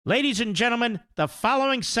Ladies and gentlemen, the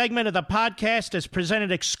following segment of the podcast is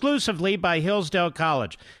presented exclusively by Hillsdale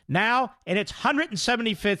College. Now, in its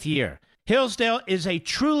 175th year, Hillsdale is a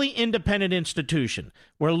truly independent institution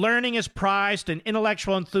where learning is prized and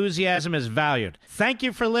intellectual enthusiasm is valued. Thank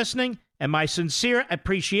you for listening, and my sincere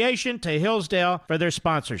appreciation to Hillsdale for their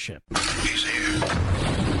sponsorship. He's here.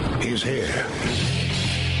 He's here.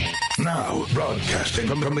 Now, broadcasting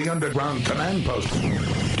from the underground command post,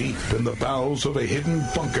 deep in the bowels of a hidden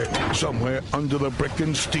bunker, somewhere under the brick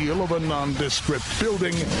and steel of a nondescript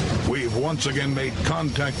building, we've once again made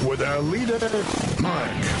contact with our leader, Mark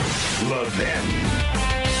Levin.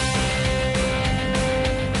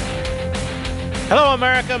 Hello,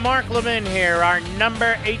 America. Mark Levin here. Our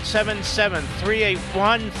number,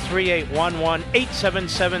 877-381-3811,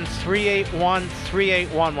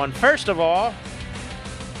 877-381-3811. First of all,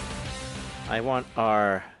 I want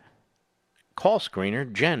our call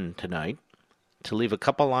screener, Jen, tonight, to leave a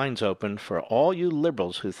couple lines open for all you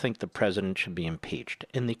liberals who think the president should be impeached.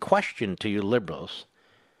 And the question to you liberals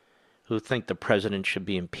who think the president should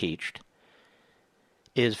be impeached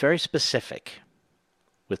is very specific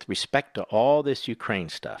with respect to all this Ukraine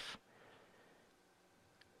stuff.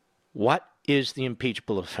 What is the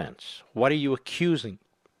impeachable offense? What are you accusing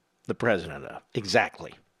the president of?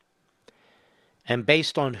 Exactly. And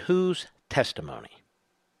based on whose testimony?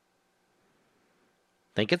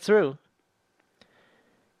 Think it through.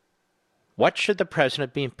 What should the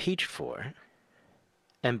president be impeached for,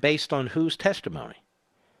 and based on whose testimony?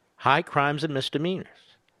 High crimes and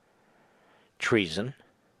misdemeanors, treason,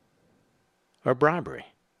 or bribery?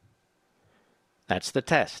 That's the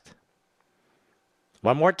test.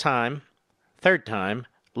 One more time, third time,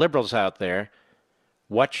 liberals out there,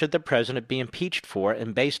 what should the president be impeached for,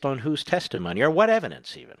 and based on whose testimony, or what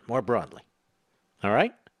evidence even, more broadly? All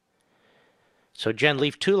right? So, Jen,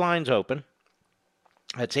 leave two lines open.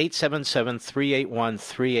 That's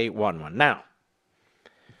 877-381-3811. Now,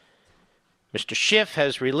 Mr. Schiff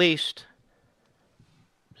has released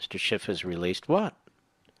what?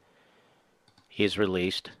 He's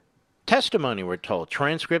released testimony, we're told.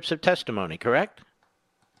 Transcripts of testimony, correct?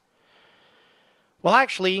 Well,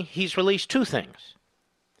 actually, he's released two things.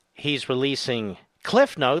 He's releasing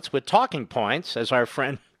cliff notes with talking points, as our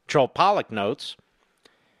friend Joel Pollack notes,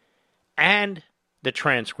 and the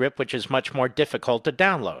transcript, which is much more difficult to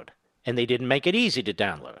download. And they didn't make it easy to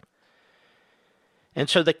download. And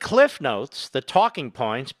so the cliff notes, the talking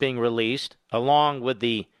points being released, along with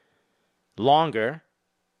the longer,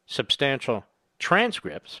 substantial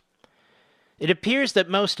transcripts, it appears that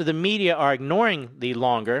most of the media are ignoring the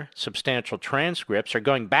longer, substantial transcripts or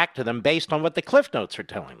going back to them based on what the cliff notes are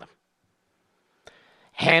telling them.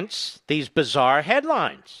 Hence, these bizarre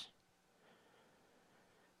headlines.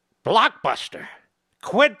 Blockbuster.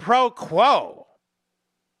 Quid pro quo.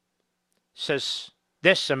 Says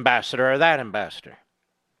this ambassador or that ambassador.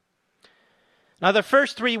 Now, the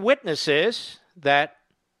first three witnesses that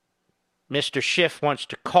Mr. Schiff wants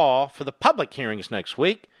to call for the public hearings next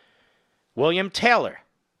week: William Taylor,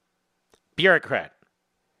 bureaucrat;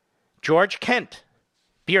 George Kent,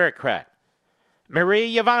 bureaucrat;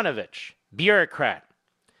 Marie Yovanovitch, bureaucrat.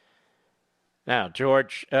 Now,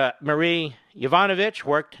 Marie Yovanovitch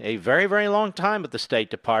worked a very, very long time at the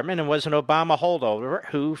State Department and was an Obama holdover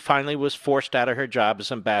who finally was forced out of her job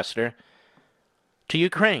as ambassador to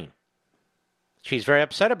Ukraine. She's very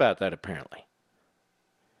upset about that, apparently.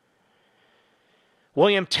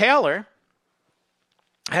 William Taylor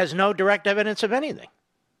has no direct evidence of anything.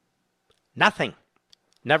 Nothing.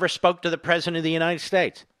 Never spoke to the President of the United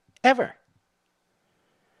States. Ever.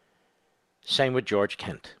 Same with George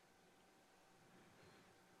Kent.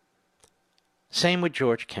 Same with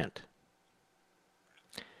George Kent.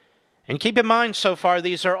 And keep in mind, so far,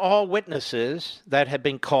 these are all witnesses that have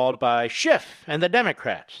been called by Schiff and the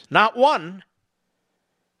Democrats. Not one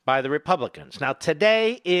by the Republicans. Now,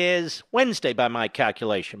 today is Wednesday by my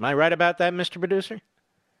calculation. Am I right about that, Mr. Producer?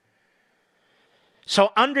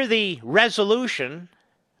 So under the resolution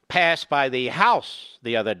passed by the House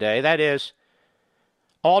the other day, that is,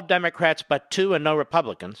 all Democrats but two and no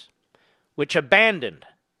Republicans, which abandoned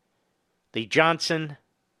the Johnson,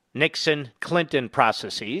 Nixon, Clinton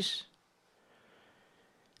processes,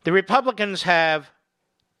 the Republicans have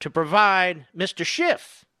to provide Mr.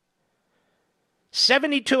 Schiff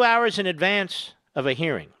 72 hours in advance of a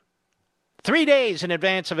hearing, 3 days in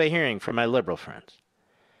advance of a hearing for my liberal friends,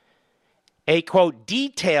 a, quote,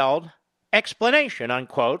 detailed explanation,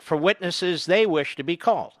 unquote, for witnesses they wish to be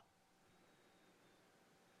called.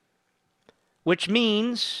 Which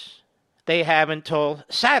means they have until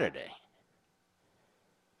Saturday,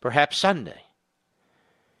 perhaps Sunday,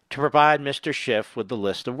 to provide Mr. Schiff with the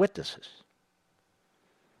list of witnesses.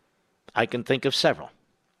 I can think of several.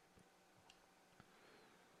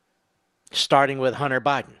 Starting with Hunter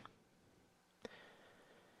Biden.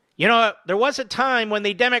 You know, there was a time when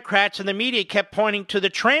the Democrats and the media kept pointing to the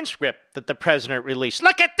transcript that the president released.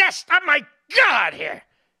 Look at this! Oh my God, here!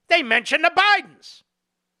 They mentioned the Bidens!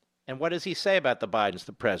 And what does he say about the Bidens,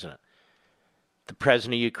 the president? The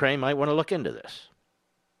president of Ukraine might want to look into this.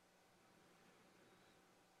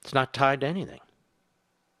 It's not tied to anything.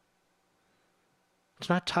 It's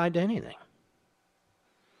not tied to anything.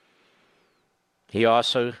 He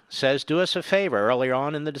also says, do us a favor, earlier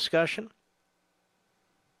on in the discussion.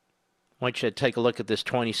 I want you to take a look at this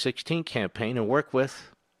 2016 campaign and work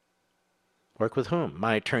with whom?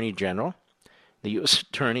 My Attorney General, the U.S.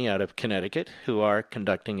 Attorney out of Connecticut, who are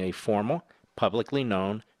conducting a formal, publicly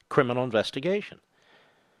known criminal investigation.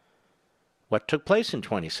 What took place in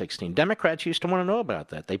 2016? Democrats used to want to know about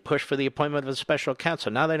that. They pushed for the appointment of a special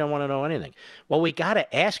counsel. Now they don't want to know anything. Well, we got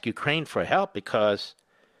to ask Ukraine for help because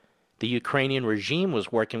the Ukrainian regime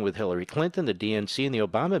was working with Hillary Clinton, the DNC, and the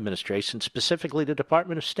Obama administration, specifically the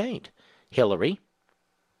Department of State. Hillary.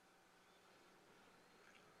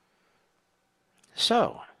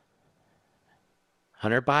 So,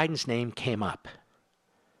 Hunter Biden's name came up.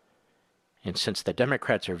 And since the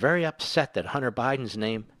Democrats are very upset that Hunter Biden's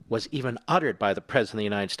name was even uttered by the President of the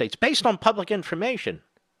United States, based on public information,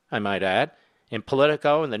 I might add, in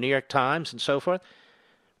Politico and the New York Times and so forth,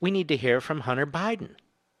 we need to hear from Hunter Biden.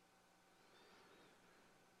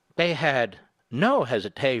 They had no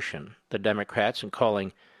hesitation, the Democrats, in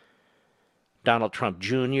calling Donald Trump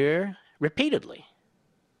Jr. repeatedly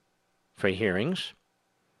for hearings,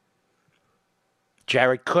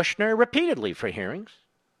 Jared Kushner repeatedly for hearings.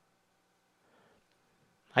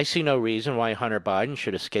 I see no reason why Hunter Biden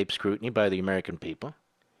should escape scrutiny by the American people.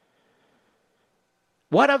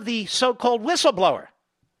 What of the so-called whistleblower?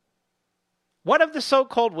 What of the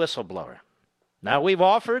so-called whistleblower? Now, we've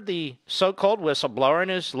offered the so-called whistleblower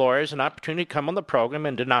and his lawyers an opportunity to come on the program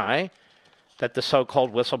and deny that the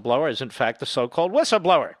so-called whistleblower is, in fact, the so-called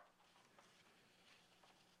whistleblower.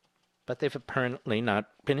 But they've apparently not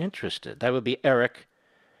been interested. That would be Eric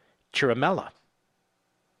Ciaramella.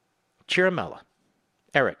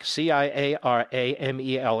 Eric,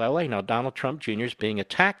 Ciaramella. Now, Donald Trump Jr. is being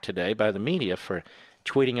attacked today by the media for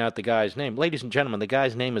tweeting out the guy's name. Ladies and gentlemen, the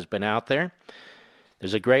guy's name has been out there.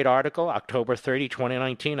 There's a great article, October 30,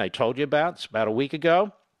 2019, I told you about. It's about a week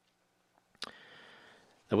ago.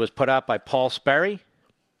 It was put out by Paul Sperry.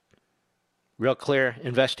 Real Clear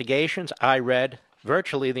Investigations. I read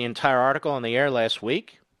virtually the entire article on the air last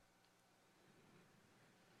week.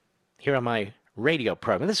 Here on my radio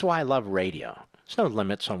program. This is why I love radio. There's no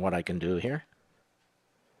limits on what I can do here.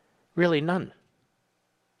 Really none.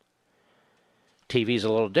 TV's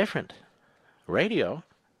a little different. Radio,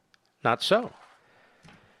 not so.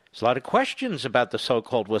 There's a lot of questions about the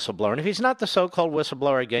so-called whistleblower. And if he's not the so-called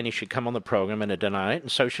whistleblower, again, he should come on the program and deny it,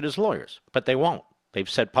 and so should his lawyers. But they won't. They've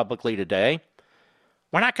said publicly today,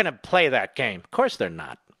 we're not going to play that game. Of course they're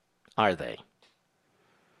not, are they?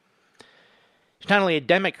 He's not only a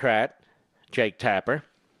Democrat, Jake Tapper,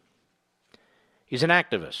 he's an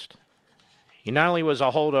activist. He not only was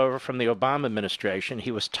a holdover from the Obama administration,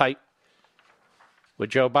 he was tight with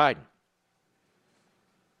Joe Biden.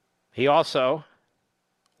 He also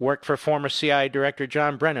worked for former CIA Director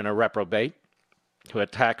John Brennan, a reprobate who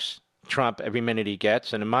attacks Trump every minute he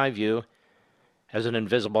gets, and in my view, has an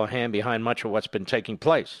invisible hand behind much of what's been taking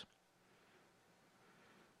place.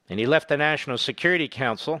 And he left the National Security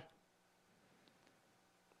Council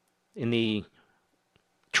in the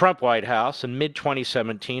Trump White House in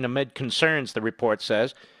mid-2017 amid concerns, the report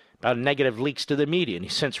says, about negative leaks to the media. And he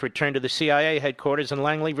since returned to the CIA headquarters in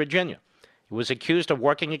Langley, Virginia. He was accused of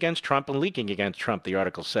working against Trump and leaking against Trump, the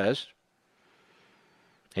article says.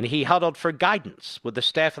 And he huddled for guidance with the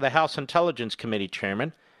staff of the House Intelligence Committee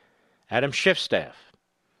Chairman, Adam Schiff's staff,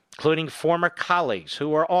 including former colleagues who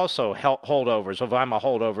were also holdovers, Obama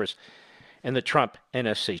holdovers, in the Trump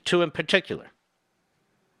NSC, two in particular.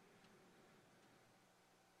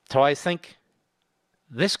 So I think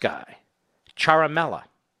this guy, Ciaramella,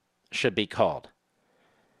 should be called.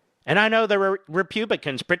 And I know there were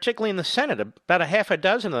Republicans, particularly in the Senate, about a half a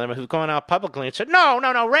dozen of them who've gone out publicly and said, no,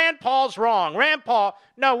 Rand Paul's wrong. Rand Paul,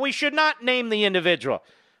 no, we should not name the individual.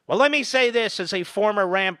 Well, let me say this as a former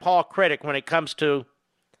Rand Paul critic when it comes to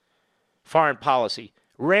foreign policy.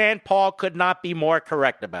 Rand Paul could not be more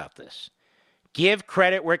correct about this. Give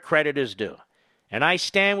credit where credit is due. And I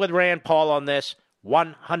stand with Rand Paul on this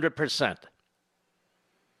 100%.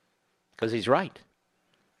 Because he's right.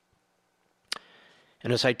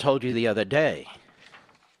 And as I told you the other day,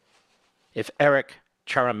 if Eric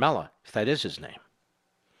Charamella, if that is his name,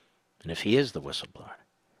 and if he is the whistleblower,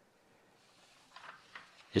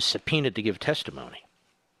 is subpoenaed to give testimony,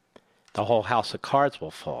 the whole house of cards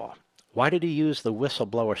will fall. Why did he use the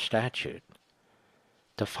whistleblower statute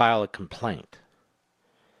to file a complaint?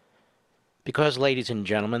 Because, ladies and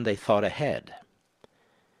gentlemen, they thought ahead.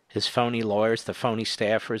 His phony lawyers, the phony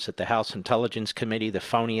staffers at the House Intelligence Committee, the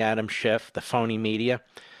phony Adam Schiff, the phony media.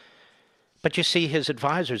 But you see, his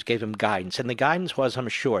advisors gave him guidance, and the guidance was, I'm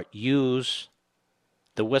sure, use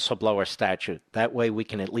the whistleblower statute. That way we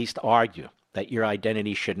can at least argue that your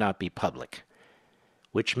identity should not be public,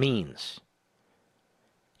 which means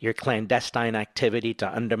your clandestine activity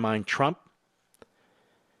to undermine Trump,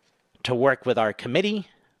 to work with our committee,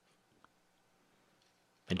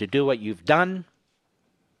 and to do what you've done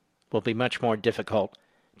will be much more difficult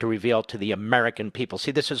to reveal to the American people.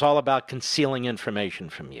 See, this is all about concealing information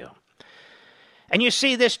from you. And you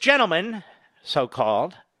see, this gentleman,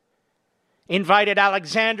 so-called, invited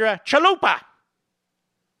Alexandra Chalupa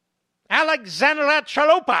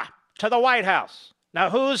to the White House. Now,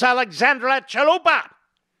 who's Alexandra Chalupa?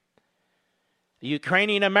 The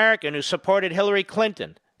Ukrainian American who supported Hillary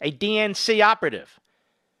Clinton, a DNC operative.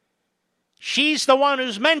 She's the one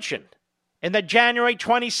who's mentioned in the January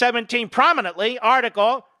 2017 prominently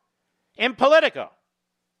article in Politico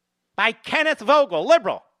by Kenneth Vogel,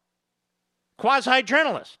 liberal,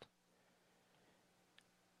 quasi-journalist.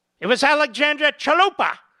 It was Alexandra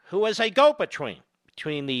Chalupa who was a go-between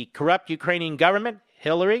between the corrupt Ukrainian government,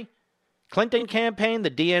 Hillary Clinton campaign, the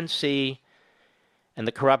DNC, and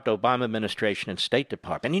the corrupt Obama administration and State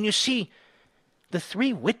Department. And you see the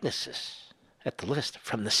three witnesses at the list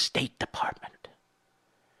from the State Department.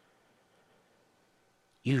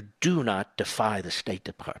 You do not defy the State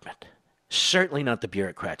Department. Certainly not the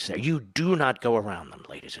bureaucrats there. You do not go around them,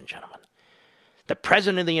 ladies and gentlemen. The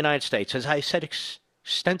President of the United States, as I said,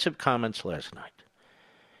 extensive comments last night.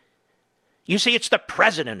 You see, it's the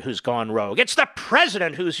President who's gone rogue. It's the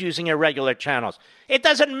President who's using irregular channels. It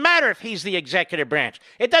doesn't matter if he's the executive branch.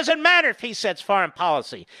 It doesn't matter if he sets foreign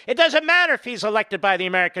policy. It doesn't matter if he's elected by the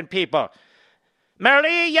American people.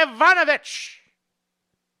 Marie Yovanovitch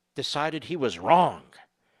decided he was wrong.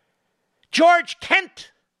 George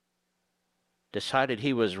Kent decided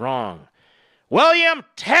he was wrong. William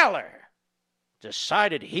Taylor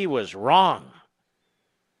decided he was wrong.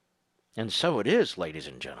 And so it is, ladies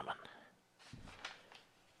and gentlemen.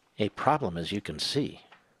 A problem, as you can see.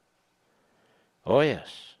 Oh,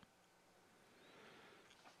 yes.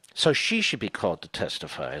 So she should be called to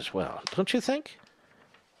testify as well, don't you think?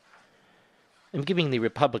 I'm giving the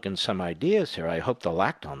Republicans some ideas here. I hope they'll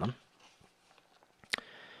act on them.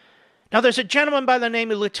 Now, there's a gentleman by the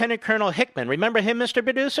name of Lieutenant Colonel Hickman. Remember him, Mr.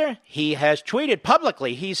 Producer? He has tweeted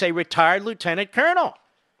publicly he's a retired lieutenant colonel.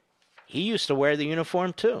 He used to wear the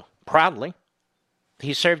uniform, too, proudly.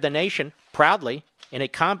 He served the nation proudly, in a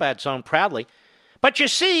combat zone proudly. But you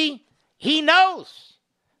see, he knows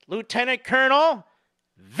Lieutenant Colonel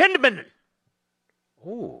Vindman.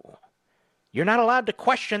 Ooh. You're not allowed to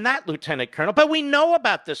question that, Lieutenant Colonel. But we know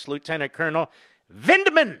about this Lieutenant Colonel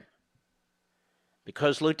Vindman.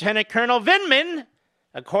 Because Lieutenant Colonel Vindman,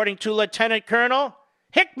 according to Lieutenant Colonel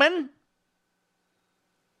Hickman,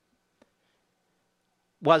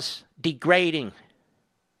 was degrading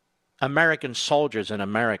American soldiers in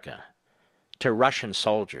America to Russian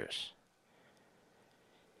soldiers.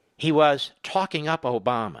 He was talking up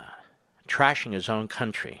Obama, trashing his own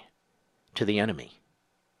country to the enemy.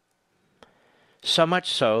 So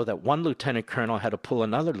much so that one lieutenant colonel had to pull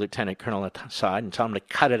another lieutenant colonel aside and tell him to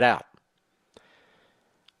cut it out.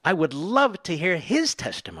 I would love to hear his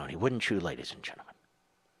testimony, wouldn't you, ladies and gentlemen?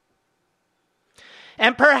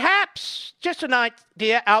 And perhaps, just an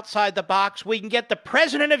idea outside the box, we can get the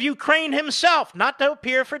president of Ukraine himself not to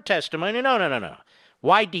appear for testimony. No.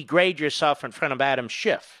 Why degrade yourself in front of Adam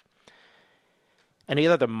Schiff and the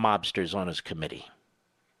other mobsters on his committee?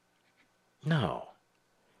 No.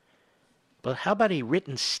 But how about a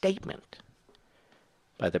written statement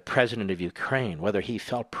by the president of Ukraine? Whether he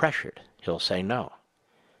felt pressured, he'll say no.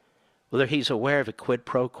 Whether he's aware of a quid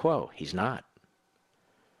pro quo, he's not.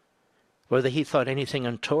 Whether he thought anything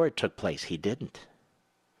untoward took place, he didn't.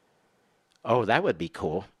 Oh, that would be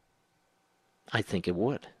cool. I think it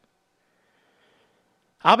would.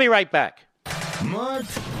 I'll be right back. Mark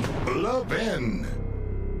Levin.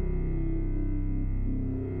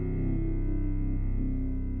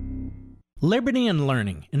 Liberty and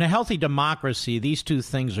learning. In a healthy democracy, these two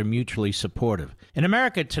things are mutually supportive. In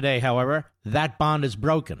America today, however, that bond is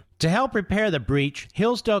broken. To help repair the breach,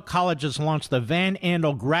 Hillsdale College has launched the Van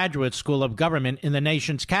Andel Graduate School of Government in the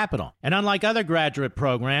nation's capital. And unlike other graduate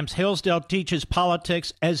programs, Hillsdale teaches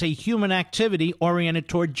politics as a human activity oriented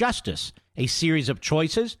toward justice. A series of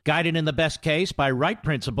choices, guided in the best case by right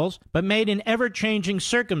principles, but made in ever-changing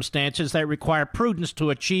circumstances that require prudence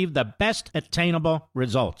to achieve the best attainable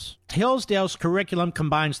results. Hillsdale's curriculum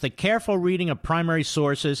combines the careful reading of primary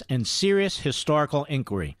sources and serious historical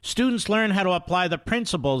inquiry. Students learn how to apply the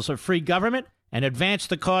principles of free government and advance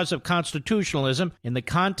the cause of constitutionalism in the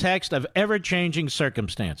context of ever-changing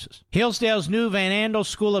circumstances. Hillsdale's new Van Andel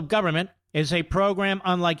School of Government is a program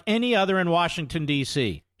unlike any other in Washington,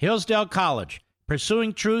 D.C. Hillsdale College,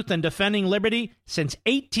 pursuing truth and defending liberty since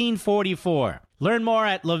 1844. Learn more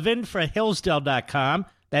at levinforhillsdale.com.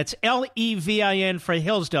 That's Levin for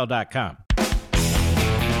Hillsdale.com.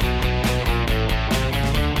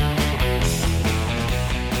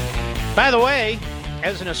 By the way,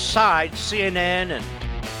 as an aside, CNN and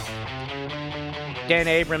Dan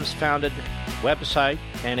Abrams founded website,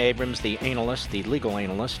 Dan Abrams, the analyst, the legal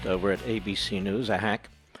analyst over at ABC News, a hack.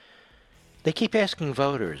 They keep asking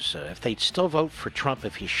voters if they'd still vote for Trump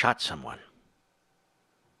if he shot someone.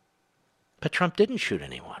 But Trump didn't shoot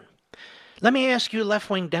anyone. Let me ask you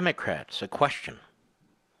left-wing Democrats a question.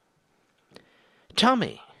 Tell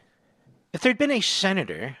me, if there'd been a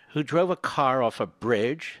senator who drove a car off a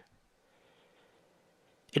bridge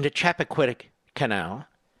into Chappaquiddick Canal,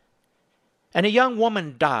 and a young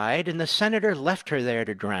woman died, and the senator left her there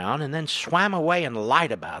to drown and then swam away and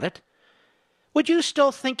lied about it, would you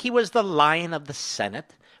still think he was the lion of the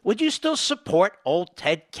Senate? Would you still support old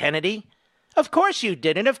Ted Kennedy? Of course you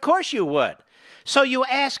did, and of course you would. So you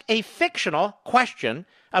ask a fictional question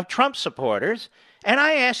of Trump supporters, and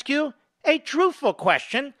I ask you a truthful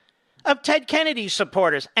question of Ted Kennedy's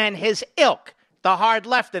supporters and his ilk, the hard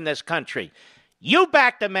left in this country. You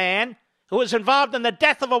backed a man who was involved in the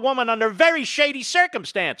death of a woman under very shady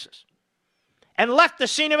circumstances and left the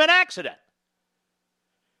scene of an accident.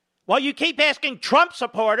 Well, you keep asking Trump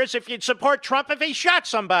supporters if you'd support Trump if he shot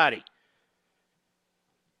somebody.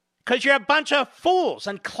 Because you're a bunch of fools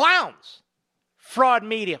and clowns. Fraud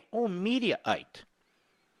media. Oh, Mediaite.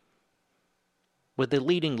 With the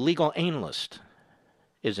leading legal analyst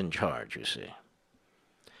is in charge, you see.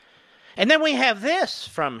 And then we have this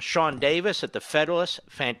from Sean Davis at the Federalist,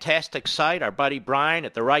 fantastic site. Our buddy Brian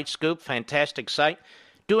at the Right Scoop, fantastic site.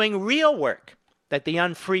 Doing real work that the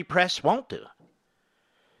unfree press won't do.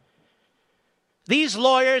 These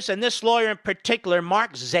lawyers, and this lawyer in particular,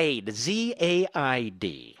 Mark Zaid,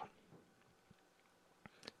 Z-A-I-D,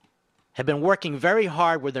 have been working very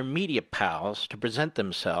hard with their media pals to present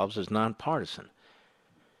themselves as nonpartisan.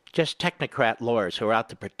 Just technocrat lawyers who are out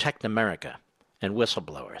to protect America and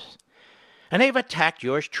whistleblowers. And they've attacked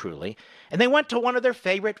yours truly, and they went to one of their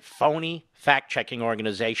favorite phony fact-checking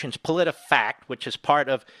organizations, PolitiFact, which is part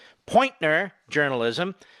of Poynter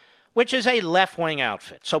journalism, which is a left-wing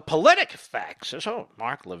outfit. So PolitiFact says, oh,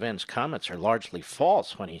 Mark Levin's comments are largely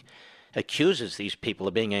false when he accuses these people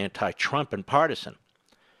of being anti-Trump and partisan.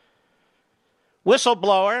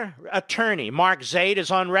 Whistleblower attorney Mark Zaid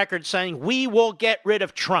is on record saying, we will get rid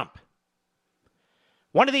of Trump.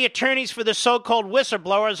 One of the attorneys for the so-called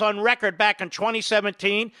whistleblower is on record back in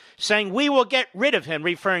 2017 saying, we will get rid of him,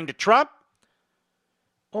 referring to Trump.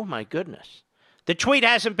 Oh, my goodness. The tweet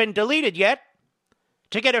hasn't been deleted yet.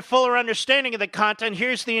 To get a fuller understanding of the content,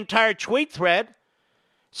 here's the entire tweet thread.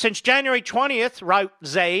 Since January 20th, wrote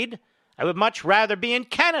Zaid, I would much rather be in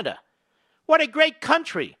Canada. What a great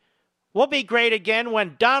country. We'll be great again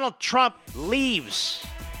when Donald Trump leaves.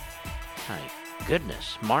 My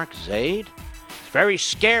goodness, Mark Zaid? It's very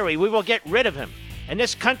scary. We will get rid of him. And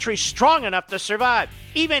this country's strong enough to survive.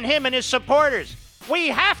 Even him and his supporters. We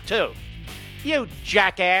have to. You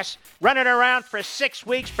jackass, running around for 6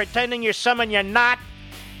 weeks pretending you're someone you're not.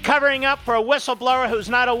 Covering up for a whistleblower who's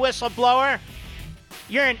not a whistleblower.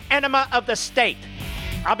 You're an enema of the state.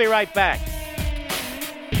 I'll be right back.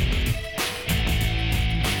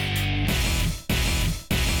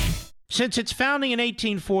 Since its founding in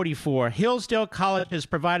 1844, Hillsdale College has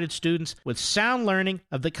provided students with sound learning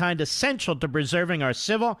of the kind essential to preserving our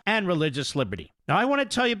civil and religious liberty. Now, I want to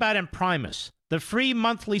tell you about Imprimis, the free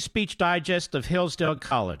monthly speech digest of Hillsdale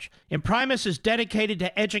College. Imprimis is dedicated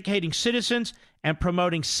to educating citizens and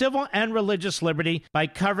promoting civil and religious liberty by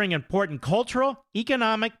covering important cultural,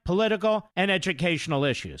 economic, political, and educational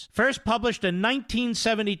issues. First published in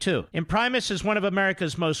 1972, Imprimis is one of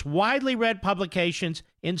America's most widely read publications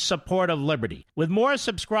in support of liberty, with more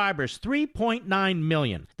subscribers, 3.9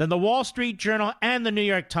 million, than the Wall Street Journal and the New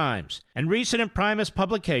York Times. And recent Imprimis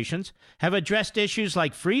publications have addressed issues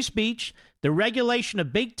like free speech, the regulation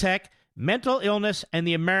of big tech, mental illness, and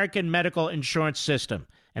the American medical insurance system.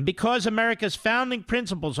 And because America's founding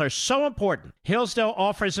principles are so important, Hillsdale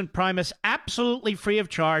offers Imprimis absolutely free of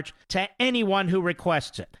charge to anyone who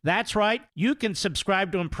requests it. That's right, you can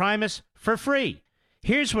subscribe to Imprimis for free.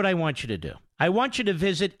 Here's what I want you to do. I want you to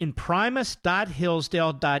visit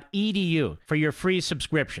imprimis.hillsdale.edu for your free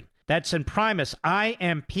subscription. That's Imprimis,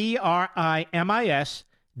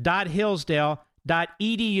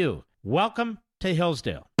 IMPRIMIS.hillsdale.edu. Welcome to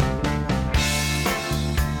Hillsdale.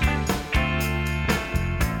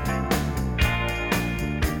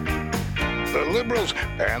 The liberals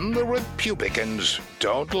and the Republicans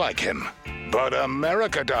don't like him, but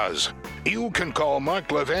America does. You can call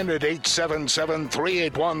Mark Levin at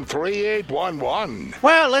 877-381-3811.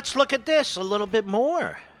 Well, let's look at this a little bit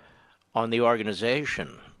more on the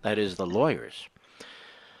organization, that is the lawyers,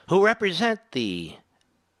 who represent the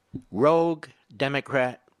rogue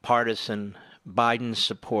Democrat, partisan,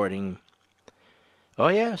 Biden-supporting, oh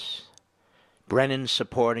yes,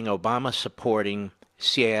 Brennan-supporting, Obama-supporting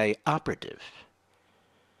CIA operative.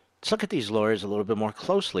 Let's look at these lawyers a little bit more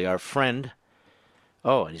closely. Our friend,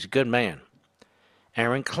 he's a good man,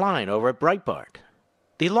 Aaron Klein over at Breitbart.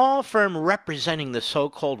 The law firm representing the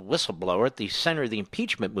so-called whistleblower at the center of the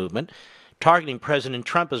impeachment movement, targeting President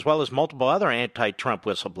Trump as well as multiple other anti-Trump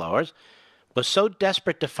whistleblowers, was so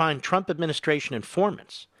desperate to find Trump administration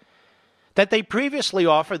informants that they previously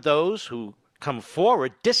offered those who come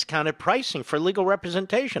forward discounted pricing for legal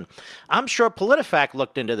representation. I'm sure PolitiFact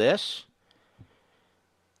looked into this.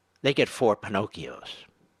 They get 4 Pinocchios.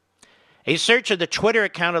 A search of the Twitter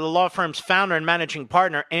account of the law firm's founder and managing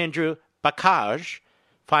partner, Andrew Bakaj,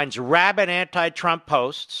 finds rabid anti-Trump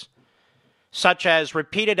posts, such as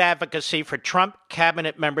repeated advocacy for Trump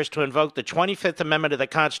cabinet members to invoke the 25th Amendment of the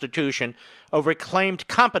Constitution over claimed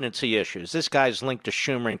competency issues. This guy's linked to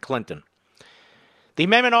Schumer and Clinton. The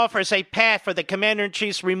amendment offers a path for the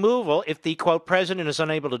commander-in-chief's removal if the, quote, president is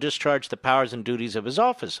unable to discharge the powers and duties of his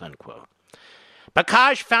office, unquote.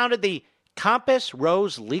 Bakaj founded the Compass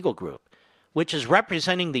Rose Legal Group, which is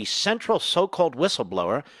representing the central so-called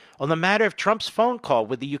whistleblower on the matter of Trump's phone call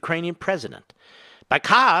with the Ukrainian president.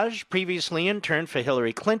 Bakaj previously interned for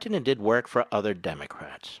Hillary Clinton and did work for other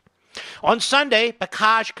Democrats. On Sunday,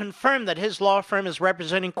 Bakaj confirmed that his law firm is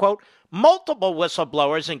representing, quote, multiple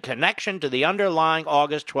whistleblowers in connection to the underlying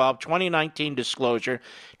August 12, 2019 disclosure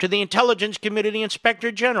to the Intelligence Community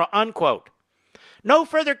Inspector General, unquote. No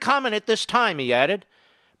further comment at this time, he added.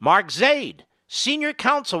 Mark Zaid, senior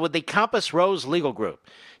counsel with the Compass Rose Legal Group,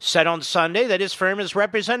 said on Sunday that his firm is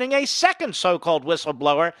representing a second so-called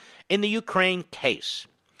whistleblower in the Ukraine case.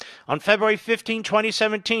 On February 15,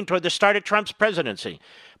 2017, toward the start of Trump's presidency,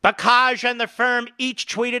 Bakaj and the firm each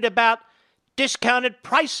tweeted about discounted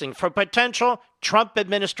pricing for potential Trump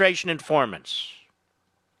administration informants.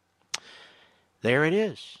 There it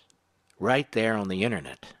is, right there on the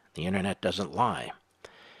internet. The internet doesn't lie.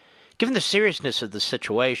 Given the seriousness of the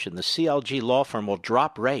situation, the CLG law firm will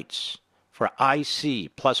drop rates for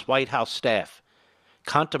IC plus White House staff,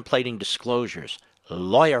 contemplating disclosures.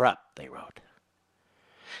 Lawyer up, they wrote.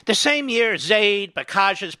 The same year, Zaid,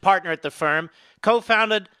 Bakaj's partner at the firm,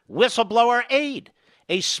 co-founded Whistleblower Aid,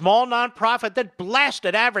 a small nonprofit that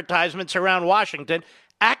blasted advertisements around Washington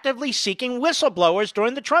actively seeking whistleblowers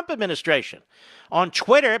during the Trump administration. On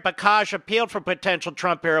Twitter, Bakaj appealed for potential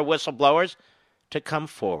Trump-era whistleblowers to come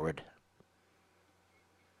forward.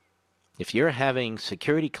 If you're having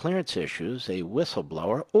security clearance issues, a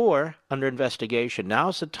whistleblower, or under investigation,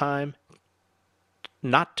 now's the time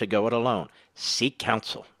not to go it alone. Seek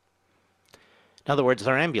counsel. In other words,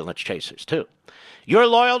 they're ambulance chasers, too. Your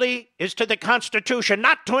loyalty is to the Constitution,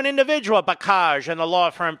 not to an individual, Bakaj and the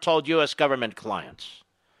law firm told U.S. government clients.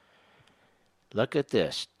 Look at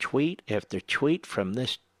this. Tweet after tweet from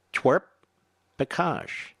this twerp, Bakaj.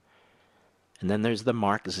 And then there's the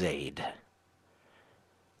Mark Zaid.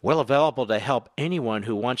 Well available to help anyone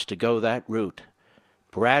who wants to go that route.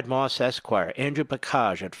 Brad Moss, Esquire, Andrew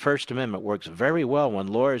Bakaj at First Amendment works very well when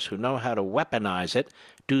lawyers who know how to weaponize it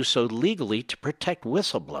do so legally to protect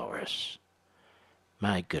whistleblowers.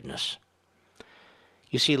 My goodness.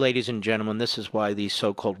 You see, ladies and gentlemen, this is why the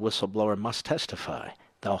so-called whistleblower must testify.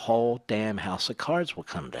 The whole damn house of cards will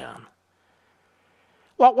come down.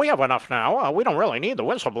 well, we have enough now. We don't really need the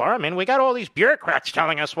whistleblower. I mean, we got all these bureaucrats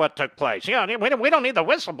telling us what took place. You know, we don't need the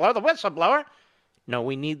whistleblower. The whistleblower. No,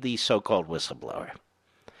 we need the so-called whistleblower.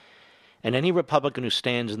 And any Republican who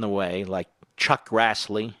stands in the way, like Chuck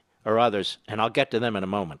Grassley or others, and I'll get to them in a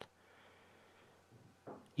moment,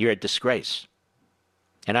 you're a disgrace.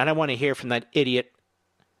 And I don't want to hear from that idiot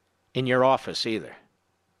in your office either.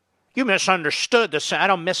 You misunderstood this. I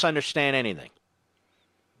don't misunderstand anything.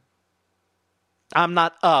 I'm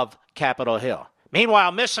not of Capitol Hill.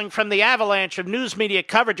 Meanwhile, missing from the avalanche of news media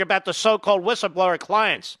coverage about the so-called whistleblower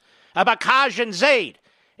clients, about Kaj and Zaid,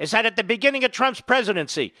 is that at the beginning of Trump's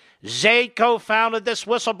presidency, Zaid co-founded this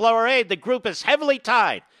whistleblower aid. The group is heavily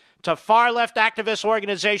tied to far-left activist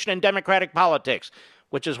organization and Democratic politics,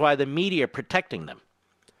 which is why the media are protecting them.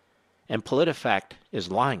 And PolitiFact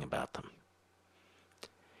is lying about them.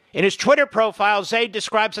 In his Twitter profile, Zaid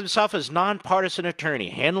describes himself as nonpartisan attorney,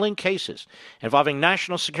 handling cases involving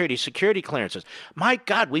national security clearances. My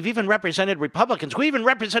God, we've even represented Republicans. We even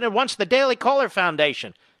represented once the Daily Caller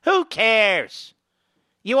Foundation. Who cares?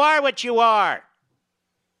 You are what you are.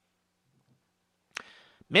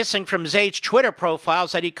 Missing from Zaid's Twitter profile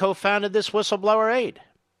is that he co-founded this whistleblower aid.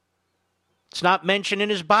 It's not mentioned in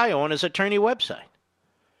his bio on his attorney website.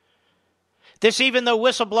 This even though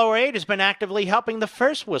whistleblower aid has been actively helping the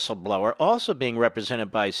first whistleblower, also being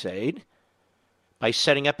represented by Zaid, by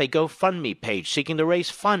setting up a GoFundMe page seeking to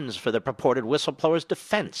raise funds for the purported whistleblower's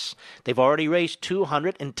defense. They've already raised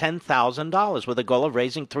 $210,000 with a goal of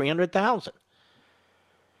raising $300,000.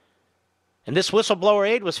 And this whistleblower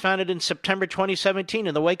aid was founded in September 2017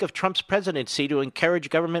 in the wake of Trump's presidency to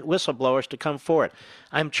encourage government whistleblowers to come forward.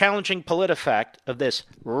 I'm challenging PolitiFact of this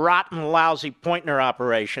rotten, lousy Pointner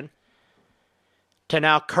operation to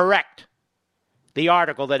now correct the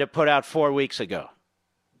article that it put out 4 weeks ago.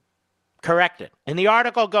 Correct it. And the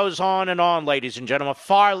article goes on and on, ladies and gentlemen.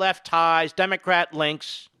 Far left ties, Democrat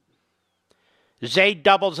links. Zaid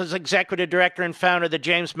doubles as executive director and founder of the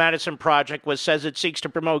James Madison Project, which says it seeks to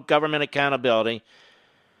promote government accountability.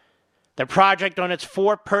 The project, on its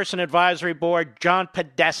 4-person advisory board, John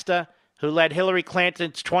Podesta, who led Hillary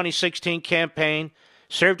Clinton's 2016 campaign,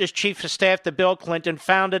 served as chief of staff to Bill Clinton,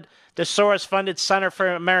 founded the Soros-funded Center for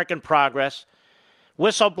American Progress.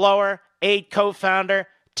 Whistleblower, aid co-founder,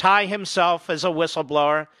 Ty himself as a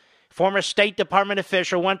whistleblower. Former State Department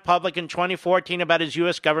official went public in 2014 about his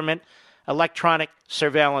U.S. government electronic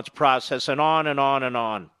surveillance process, and on and on and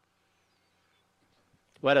on.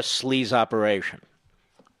 What a sleaze operation.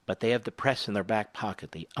 But they have the press in their back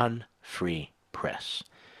pocket, the unfree press.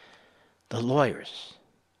 The lawyers,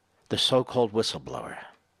 the so-called whistleblower.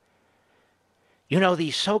 You know,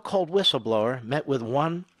 the so-called whistleblower met with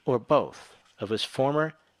one or both of his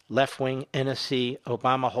former left-wing NSC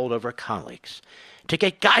Obama holdover colleagues to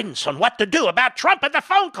get guidance on what to do about Trump and the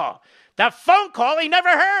phone call. The phone call he never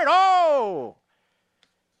heard. Oh!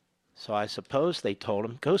 So I suppose they told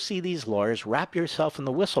him, go see these lawyers, wrap yourself in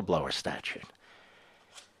the whistleblower statute.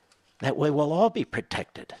 That way we'll all be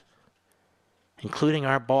protected, including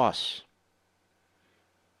our boss,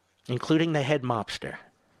 including the head mobster,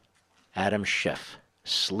 Adam Schiff,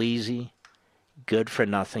 sleazy,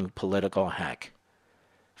 good-for-nothing political hack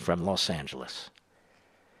from Los Angeles.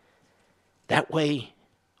 That way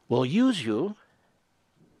we'll use you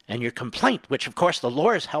and your complaint, which, of course, the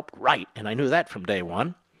lawyers helped write, and I knew that from day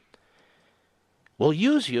one, will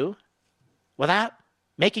use you without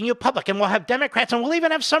making you public. And we'll have Democrats, and we'll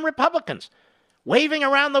even have some Republicans waving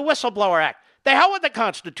around the Whistleblower Act. The hell with the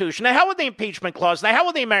Constitution. The hell with the impeachment clause. The hell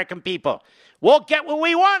with the American people. We'll get what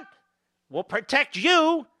we want. We'll protect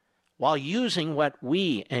you while using what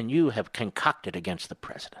we and you have concocted against the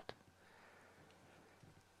president.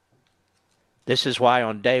 This is why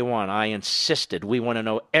on day one I insisted we want to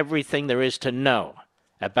know everything there is to know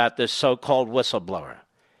about this so-called whistleblower,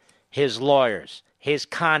 his lawyers, his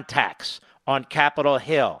contacts on Capitol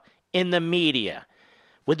Hill, in the media,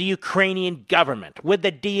 with the Ukrainian government, with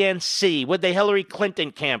the DNC, with the Hillary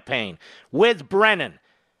Clinton campaign, with Brennan,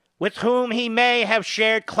 with whom he may have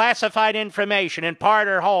shared classified information in part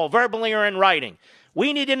or whole, verbally or in writing.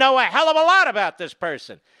 We need to know a hell of a lot about this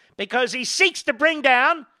person because he seeks to bring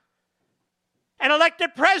down an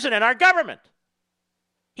elected president, our government.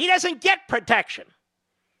 He doesn't get protection.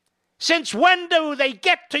 Since when do they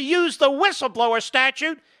get to use the whistleblower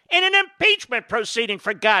statute in an impeachment proceeding,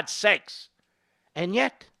 for God's sakes? And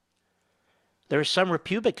yet, there are some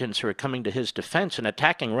Republicans who are coming to his defense and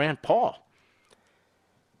attacking Rand Paul.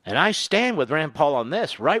 And I stand with Rand Paul on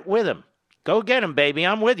this, right with him. Go get him, baby,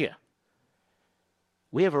 I'm with you.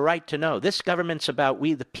 We have a right to know. This government's about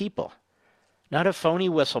we the people. Not a phony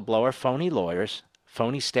whistleblower, phony lawyers,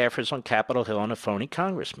 phony staffers on Capitol Hill and a phony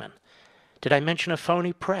congressman. Did I mention a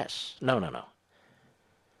phony press? No.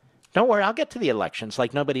 Don't worry, I'll get to the elections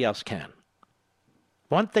like nobody else can.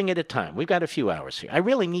 One thing at a time. We've got a few hours here. I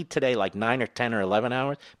really need today like 9 or 10 or 11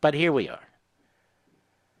 hours, but here we are.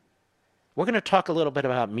 We're going to talk a little bit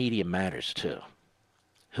about Media Matters, too.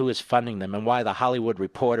 Who is funding them and why the Hollywood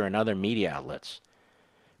Reporter and other media outlets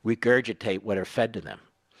regurgitate what are fed to them.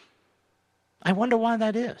 I wonder why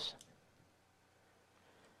that is.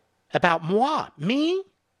 About moi, me?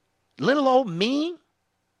 Little old me?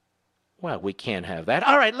 Well, we can't have that.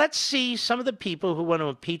 All right, let's see some of the people who want to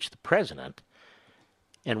impeach the president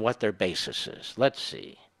and what their basis is. Let's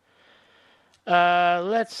see.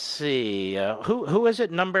 Who is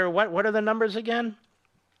it? Number, what are the numbers again?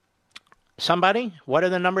 Somebody? What are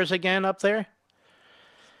the numbers again up there?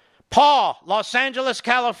 Paul, Los Angeles,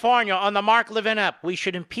 California, on the Mark Levin app. We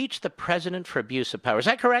should impeach the president for abuse of power. Is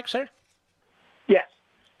that correct, sir? Yes.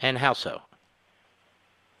 And how so?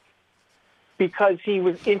 Because he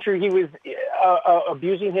was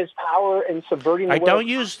abusing his power and subverting the will. Don't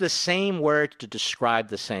use the same words to describe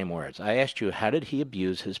the same words. I asked you, how did he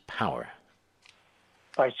abuse his power?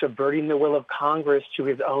 By subverting the will of Congress to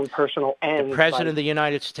his own personal ends. The President of the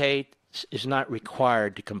United States is not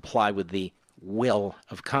required to comply with the will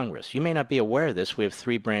of Congress. You may not be aware of this. We have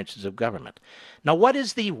 3 branches of government. Now, what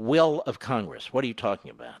is the will of Congress? What are you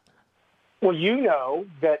talking about? Well, you know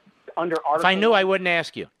that under Article... If I knew, I wouldn't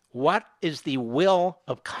ask you. What is the will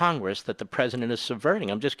of Congress that the president is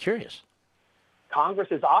subverting? I'm just curious. Congress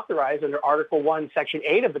is authorized under Article 1, Section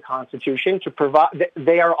 8 of the Constitution to provide.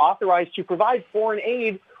 They are authorized to provide foreign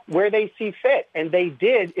aid where they see fit, and they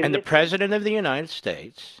did. And the President of the United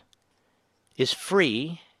States is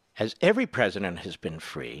free, as every president has been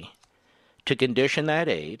free, to condition that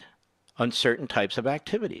aid on certain types of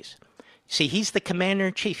activities. See, he's the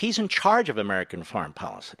commander-in-chief. He's in charge of American foreign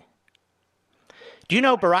policy. Do you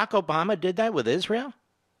know Barack Obama did that with Israel?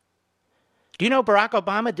 Do you know Barack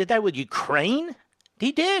Obama did that with Ukraine?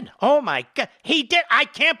 He did. Oh, my God. He did. I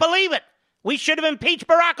can't believe it. We should have impeached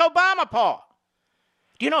Barack Obama, Paul.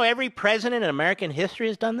 Do you know every president in American history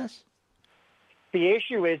has done this? The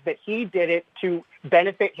issue is that he did it to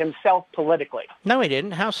benefit himself politically. No, he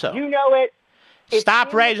didn't. How so? You know it.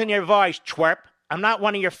 Stop raising your voice, twerp. I'm not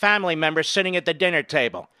one of your family members sitting at the dinner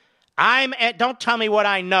table. Don't tell me what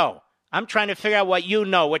I know. I'm trying to figure out what you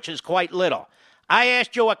know, which is quite little. I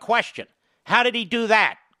asked you a question. How did he do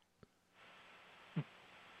that?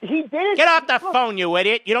 He did it. Get off the phone, you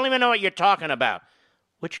idiot. You don't even know what you're talking about.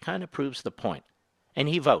 Which kind of proves the point. And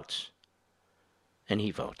he votes.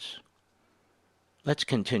 Let's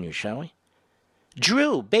continue, shall we?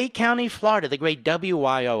 Drew, Bay County, Florida, the great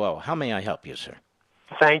WYOO. How may I help you, sir?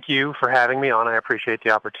 Thank you for having me on. I appreciate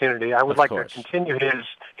the opportunity. I would like to continue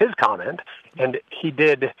his comment. And he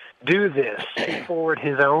did do this forward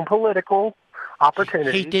his own political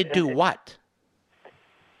opportunities. He did do what?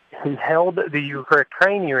 He held the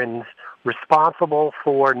Ukrainians responsible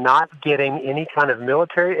for not getting any kind of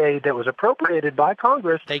military aid that was appropriated by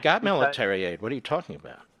Congress. They got military aid. What are you talking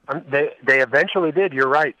about? They eventually did. You're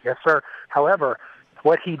right. Yes, sir. However,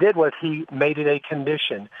 what he did was he made it a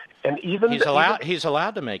condition. And he's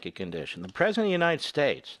allowed to make a condition. The President of the United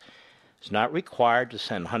States is not required to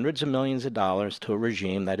send hundreds of millions of dollars to a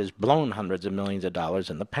regime that has blown hundreds of millions of dollars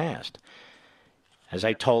in the past. As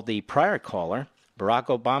I told the prior caller, Barack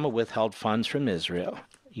Obama withheld funds from Israel.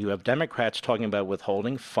 You have Democrats talking about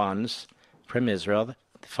withholding funds from Israel.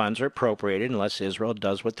 The funds are appropriated unless Israel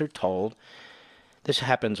does what they're told. This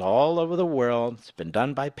happens all over the world. It's been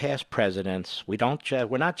done by past presidents. We're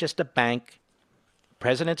not just a bank. The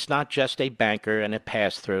president's not just a banker and a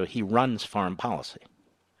pass-through. He runs foreign policy.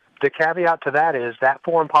 The caveat to that is that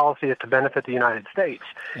foreign policy is to benefit the United States.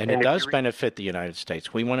 And it does benefit the United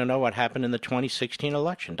States. We want to know what happened in the 2016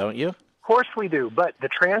 election, don't you? Of course we do, but the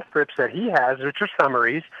transcripts that he has, which are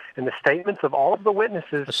summaries, and the statements of all of the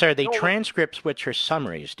witnesses... Sir, the transcripts which are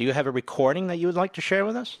summaries, do you have a recording that you would like to share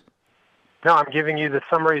with us? No, I'm giving you the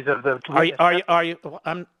summaries of the...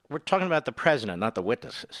 We're talking about the president, not the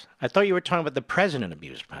witnesses. I thought you were talking about the president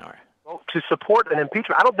abused power. Well, to support an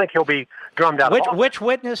impeachment, I don't think he'll be drummed out of office. Which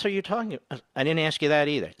witness are you talking about? I didn't ask you that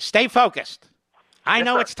either. Stay focused. I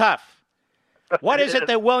know it's tough. What is it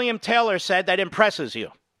that William Taylor said that impresses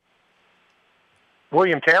you?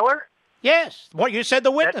 William Taylor? Yes. What you said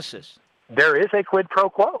the witnesses. There is a quid pro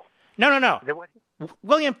quo. No.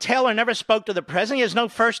 William Taylor never spoke to the president. He has no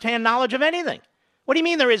first-hand knowledge of anything. What do you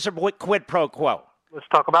mean there is a quid pro quo? Let's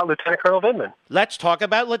talk about Lieutenant Colonel Vindman. Let's talk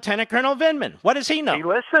about Lieutenant Colonel Vindman. What does he know? He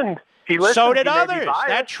listened. So did others.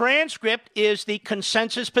 That transcript is the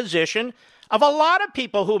consensus position of a lot of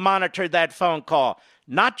people who monitored that phone call,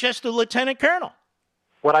 not just the lieutenant colonel.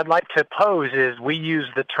 What I'd like to pose is we use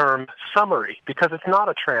the term summary because it's not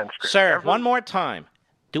a transcript. Sir, one more time.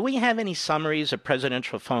 Do we have any summaries of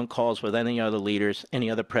presidential phone calls with any other leaders,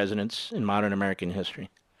 any other presidents in modern American history?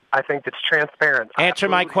 I think it's transparent. Answer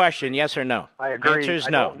my question, yes or no. I agree. Answer is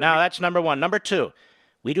no. Now, that's number one. Number two,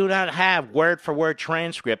 we do not have word-for-word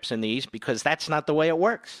transcripts in these because that's not the way it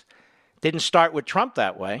works. Didn't start with Trump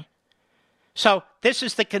that way. So this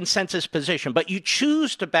is the consensus position. But you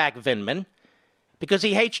choose to back Vindman because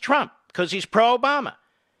he hates Trump, because he's pro-Obama,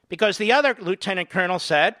 because the other lieutenant colonel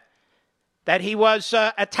said that he was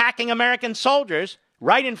attacking American soldiers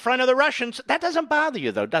right in front of the Russians. That doesn't bother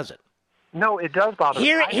you, though, does it? No, it does bother me.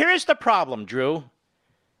 Here is the problem, Drew.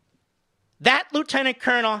 That lieutenant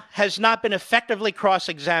colonel has not been effectively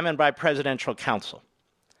cross-examined by presidential counsel.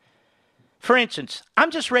 For instance, I'm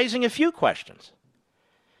just raising a few questions.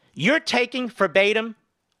 You're taking verbatim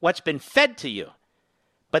what's been fed to you.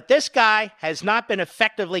 But this guy has not been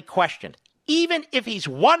effectively questioned, even if he's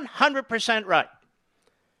 100% right.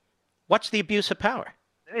 What's the abuse of power?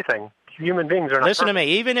 Anything. Human beings are not Listen to me.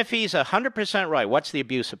 Even if he's 100% right, what's the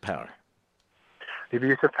abuse of power? The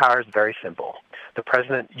abuse of power is very simple. The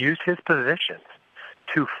president used his positions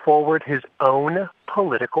to forward his own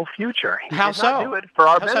political future. He How did so? not do it for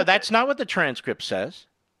our benefit. So that's not what the transcript says.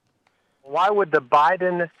 Why would the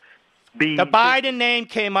Biden be... The Biden name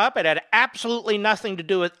came up. It had absolutely nothing to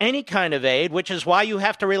do with any kind of aid, which is why you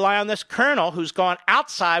have to rely on this colonel who's gone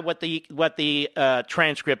outside what the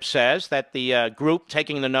transcript says, that the group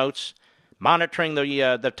taking the notes, monitoring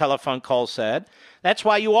the telephone call said. That's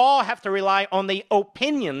why you all have to rely on the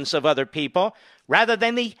opinions of other people rather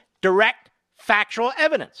than the direct factual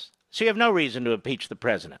evidence. So you have no reason to impeach the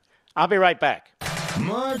president. I'll be right back.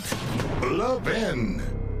 Mark Levin.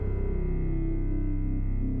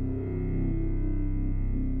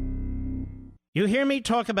 You hear me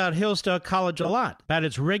talk about Hillsdale College a lot, about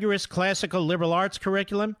its rigorous classical liberal arts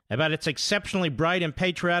curriculum, about its exceptionally bright and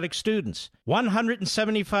patriotic students.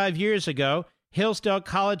 175 years ago, Hillsdale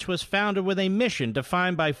College was founded with a mission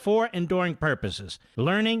defined by 4 enduring purposes: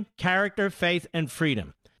 learning, character, faith, and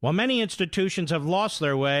freedom. While many institutions have lost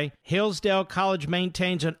their way, Hillsdale College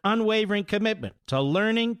maintains an unwavering commitment to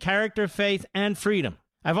learning, character, faith, and freedom.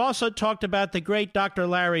 I've also talked about the great Dr.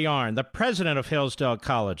 Larry Arnn, the president of Hillsdale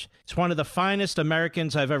College. It's one of the finest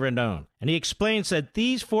Americans I've ever known. And he explains that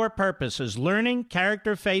these 4 purposes, learning,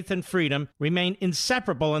 character, faith, and freedom, remain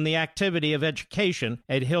inseparable in the activity of education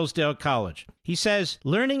at Hillsdale College. He says,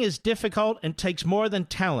 learning is difficult and takes more than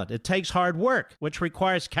talent. It takes hard work, which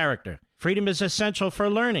requires character. Freedom is essential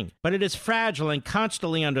for learning, but it is fragile and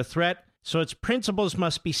constantly under threat, so its principles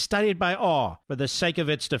must be studied by all for the sake of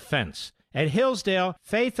its defense. At Hillsdale,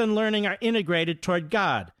 faith and learning are integrated toward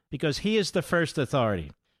God because He is the first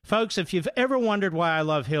authority. Folks, if you've ever wondered why I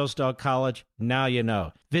love Hillsdale College, now you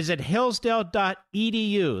know. Visit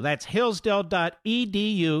hillsdale.edu. That's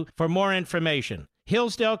hillsdale.edu for more information.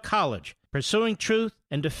 Hillsdale College, pursuing truth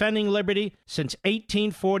and defending liberty since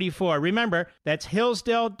 1844. Remember, that's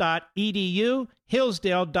hillsdale.edu,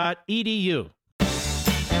 hillsdale.edu.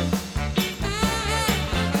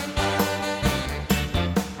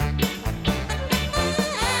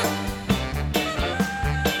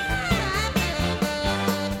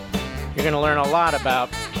 You're going to learn a lot about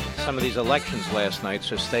some of these elections last night,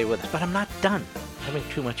 so stay with us. But I'm not done. I'm having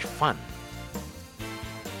too much fun.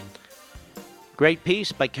 Great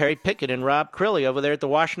piece by Kerry Pickett and Rob Crilly over there at the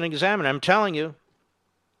Washington Examiner. I'm telling you,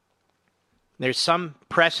 there's some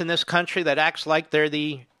press in this country that acts like they're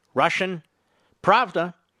the Russian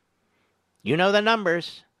Pravda. You know the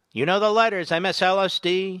numbers. You know the letters.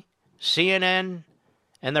 MSLSD, CNN,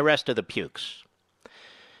 and the rest of the pukes.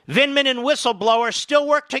 Vindman and whistleblower still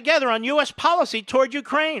work together on U.S. policy toward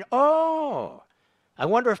Ukraine. Oh, I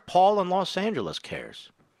wonder if Paul in Los Angeles cares.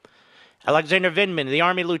 Alexander Vindman, the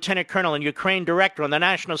Army Lieutenant Colonel and Ukraine Director on the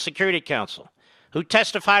National Security Council, who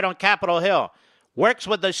testified on Capitol Hill, works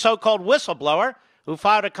with the so-called whistleblower who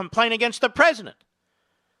filed a complaint against the president.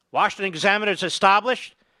 Washington Examiner's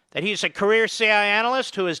established that he's a career CIA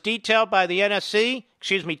analyst who is detailed by the NSC,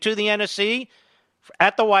 to the NSC,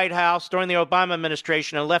 at the White House during the Obama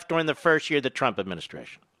administration and left during the first year of the Trump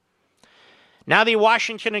administration. Now the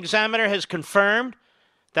Washington Examiner has confirmed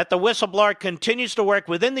that the whistleblower continues to work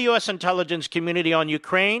within the U.S. intelligence community on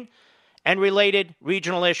Ukraine and related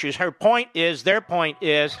regional issues. Their point is,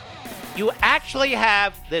 you actually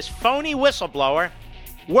have this phony whistleblower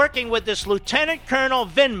working with this Lieutenant Colonel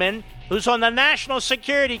Vindman, who's on the National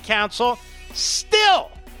Security Council,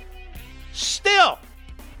 still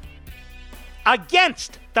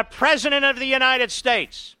against the President of the United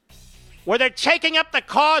States. where they're taking up the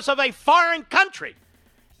cause of a foreign country.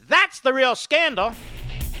 That's the real scandal.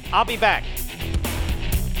 I'll be back.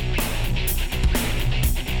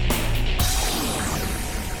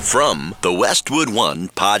 From the Westwood One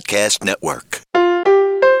Podcast Network.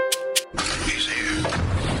 He's here.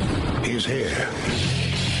 He's here.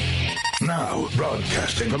 Now,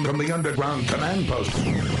 broadcasting from the underground command post,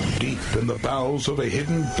 deep in the bowels of a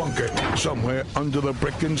hidden bunker, somewhere under the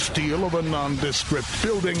brick and steel of a nondescript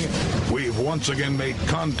building, we've once again made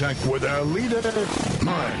contact with our leader,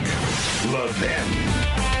 Mark Levin.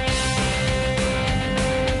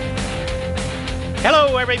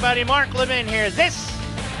 Hello, everybody. Mark Levin here. This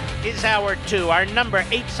is Hour 2. Our number,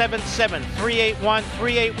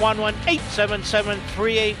 877-381-3811,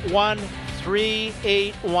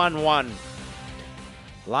 877-381-3811.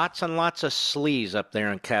 Lots and lots of sleaze up there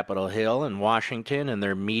on Capitol Hill in Washington and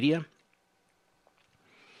their media.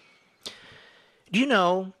 Do you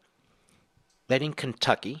know that in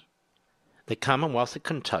Kentucky, the Commonwealth of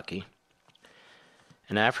Kentucky,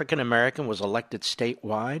 an African American was elected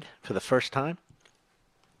statewide for the first time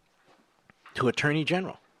to Attorney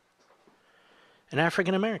General? An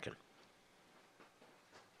African American.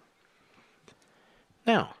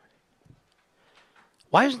 Now,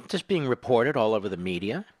 why isn't this being reported all over the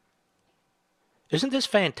media? Isn't this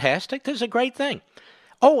fantastic? This is a great thing.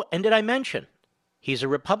 Oh, and did I mention he's a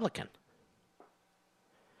Republican?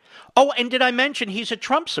 Oh, and did I mention he's a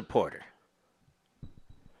Trump supporter?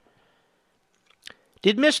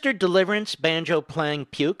 Did Mr. Deliverance banjo playing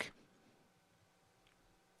puke?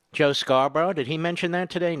 Joe Scarborough, did he mention that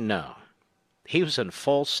today? No. He was in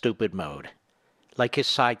full stupid mode, like his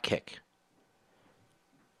sidekick,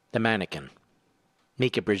 the mannequin,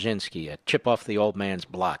 Mika Brzezinski, a chip off the old man's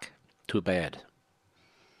block. Too bad.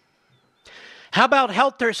 How about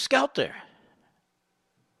Helter Skelter?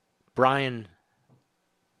 Brian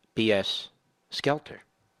B.S. Skelter.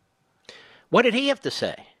 What did he have to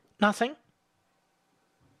say? Nothing.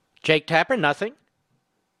 Jake Tapper, nothing.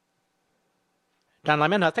 Don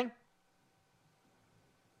Lemon, nothing.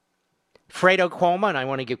 Fredo Cuomo, and I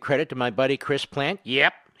want to give credit to my buddy Chris Plant.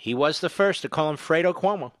 Yep, he was the first to call him Fredo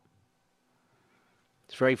Cuomo.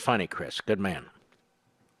 It's very funny, Chris. Good man.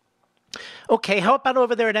 Okay, how about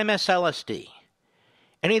over there at MSLSD?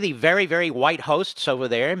 Any of the very, very white hosts over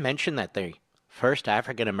there mention that the first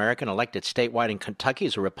African-American elected statewide in Kentucky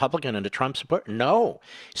is a Republican and a Trump supporter? No.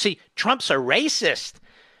 See, Trump's a racist.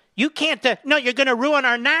 You can't, no, you're going to ruin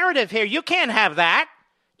our narrative here. You can't have that.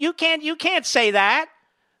 You can't say that.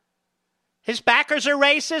 His backers are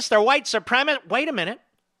racist. They're white supremacists. Wait a minute.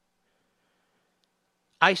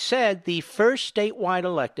 I said the first statewide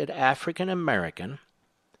elected African-American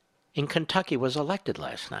in Kentucky was elected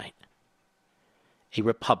last night. A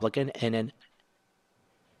Republican and a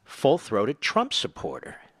full-throated Trump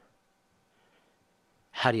supporter.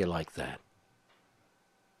 How do you like that?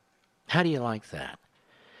 How do you like that?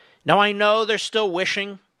 Now, I know they're still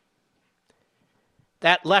wishing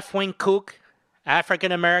that left-wing kook,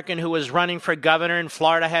 African-American who was running for governor in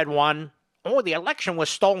Florida, had won. Oh, the election was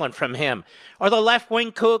stolen from him. Or the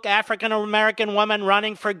left-wing kook, African-American woman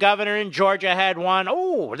running for governor in Georgia had won.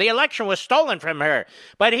 Oh, the election was stolen from her.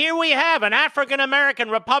 But here we have an African-American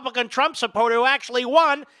Republican Trump supporter who actually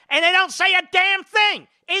won, and they don't say a damn thing.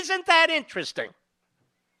 Isn't that interesting?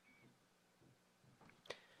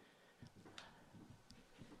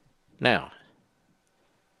 Now,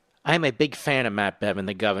 I'm a big fan of Matt Bevin,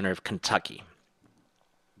 the governor of Kentucky.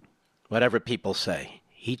 Whatever people say.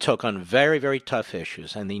 He took on very, very tough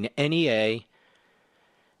issues, and the NEA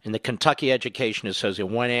and the Kentucky Education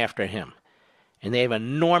Association went after him. And they have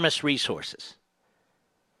enormous resources.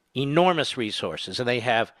 Enormous resources. And they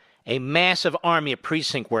have a massive army of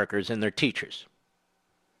precinct workers and their teachers.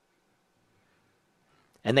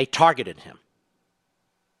 And they targeted him.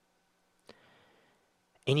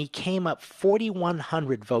 And he came up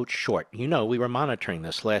 4,100 votes short. You know, we were monitoring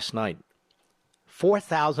this last night.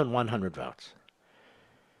 4,100 votes.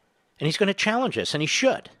 And he's going to challenge us, and he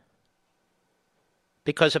should.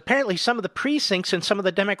 Because apparently some of the precincts in some of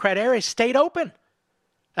the Democrat areas stayed open.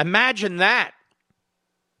 Imagine that.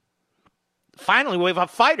 Finally, we have a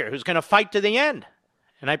fighter who's going to fight to the end.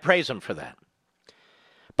 And I praise him for that.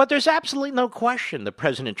 But there's absolutely no question that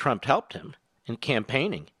President Trump helped him in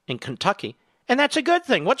campaigning in Kentucky. And that's a good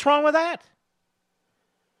thing. What's wrong with that?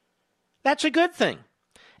 That's a good thing.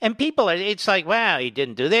 And people, it's like, wow, he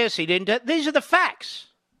didn't do this, he didn't do that. These are the facts.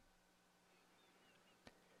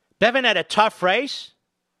 Bevin had a tough race.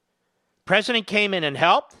 President came in and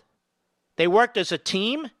helped. They worked as a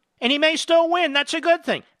team, and he may still win. That's a good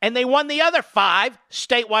thing. And they won the other 5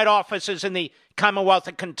 statewide offices in the Commonwealth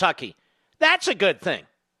of Kentucky. That's a good thing.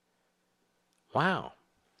 Wow.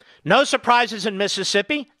 No surprises in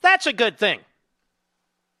Mississippi. That's a good thing.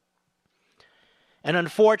 And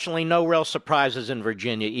unfortunately, no real surprises in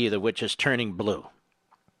Virginia either, which is turning blue.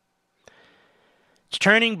 It's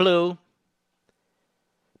turning blue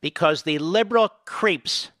because the liberal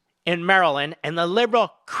creeps in Maryland and the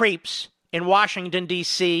liberal creeps in Washington,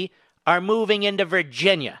 D.C. are moving into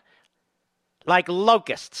Virginia like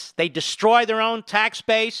locusts. They destroy their own tax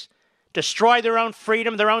base, destroy their own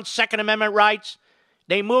freedom, their own Second Amendment rights.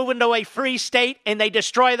 They move into a free state and they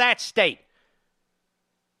destroy that state.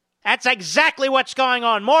 That's exactly what's going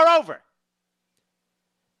on. Moreover,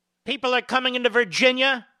 people are coming into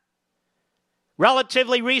Virginia,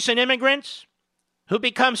 relatively recent immigrants, who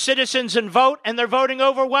become citizens and vote, and they're voting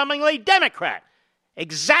overwhelmingly Democrat.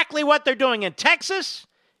 Exactly what they're doing in Texas,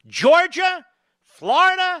 Georgia,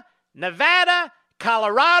 Florida, Nevada,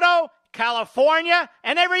 Colorado, California,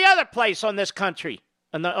 and every other place on this country,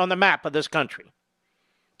 on the map of this country.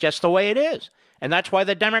 Just the way it is. And that's why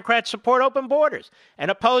the Democrats support open borders and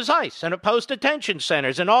oppose ICE and oppose detention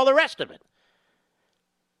centers and all the rest of it.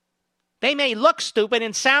 They may look stupid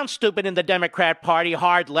and sound stupid in the Democrat Party,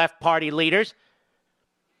 hard left party leaders,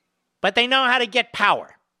 but they know how to get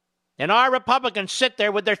power. And our Republicans sit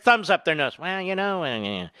there with their thumbs up their nose. Well, you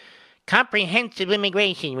know, comprehensive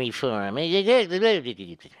immigration reform.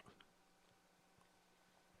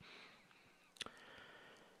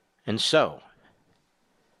 And so,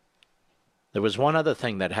 there was one other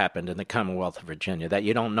thing that happened in the Commonwealth of Virginia that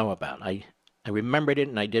you don't know about. I remembered it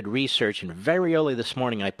and I did research, and very early this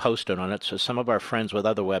morning I posted on it, so some of our friends with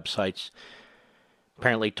other websites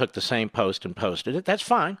apparently took the same post and posted it. That's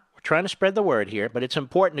fine. We're trying to spread the word here, but it's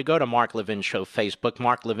important to go to Mark Levin Show Facebook,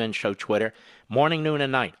 Mark Levin Show Twitter, morning, noon,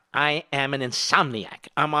 and night. I am an insomniac.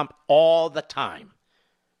 I'm up all the time.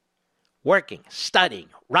 Working, studying,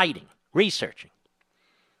 writing, researching.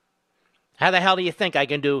 How the hell do you think I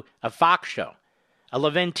can do a Fox show, a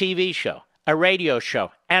Levin TV show, a radio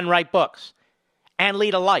show, and write books, and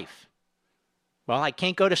lead a life? Well, I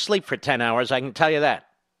can't go to sleep for 10 hours, I can tell you that.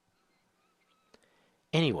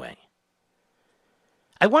 Anyway,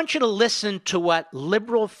 I want you to listen to what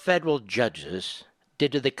liberal federal judges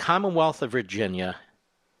did to the Commonwealth of Virginia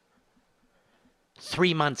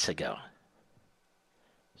 3 months ago.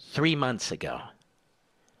 3 months ago.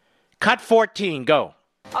 Cut 14, go.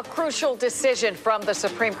 A crucial decision from the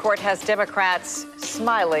Supreme Court has Democrats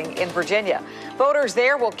smiling in Virginia. Voters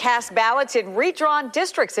there will cast ballots in redrawn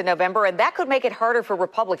districts in November, and that could make it harder for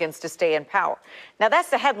Republicans to stay in power. Now,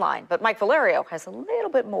 that's the headline, but Mike Valerio has a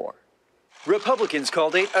little bit more. Republicans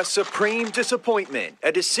called it a supreme disappointment,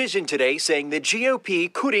 a decision today saying the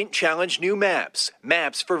GOP couldn't challenge new maps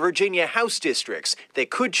for Virginia House districts that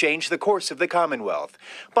could change the course of the Commonwealth.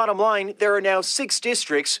 Bottom line, there are now 6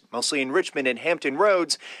 districts, mostly in Richmond and Hampton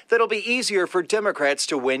Roads, that'll be easier for Democrats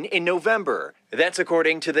to win in November. That's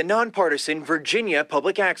according to the nonpartisan Virginia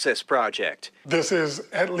Public Access Project. This is,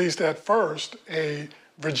 at least at first, a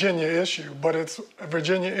Virginia issue, but it's a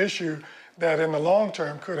Virginia issue that in the long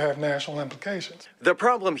term could have national implications. The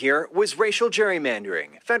problem here was racial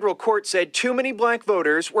gerrymandering. Federal court said too many black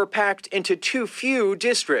voters were packed into too few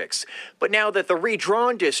districts. But now that the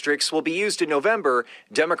redrawn districts will be used in November,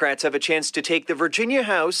 Democrats have a chance to take the Virginia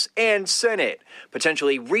House and Senate,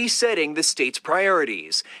 potentially resetting the state's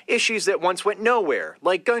priorities. Issues that once went nowhere,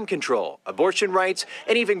 like gun control, abortion rights,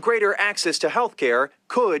 and even greater access to health care,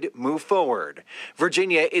 could move forward.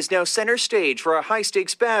 Virginia is now center stage for a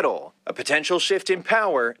high-stakes battle, a potential shift in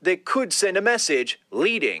power that could send a message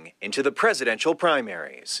leading into the presidential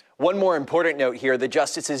primaries. One more important note here, the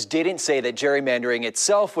justices didn't say that gerrymandering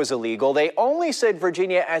itself was illegal. They only said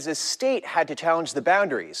Virginia as a state had to challenge the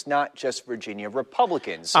boundaries, not just Virginia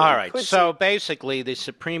Republicans. All right, so basically the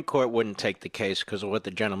Supreme Court wouldn't take the case because of what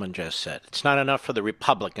the gentleman just said. It's not enough for the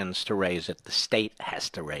Republicans to raise it. The state has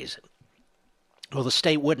to raise it. Well, the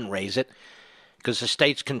state wouldn't raise it because the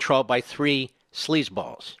state's controlled by 3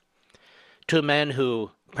 sleazeballs. 2 men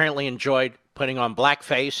who apparently enjoyed putting on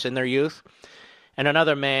blackface in their youth, and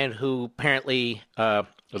another man who apparently, at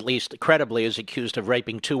least credibly, is accused of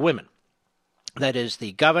raping 2 women. That is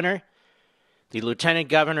the governor, the lieutenant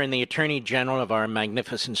governor, and the attorney general of our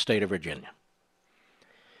magnificent state of Virginia.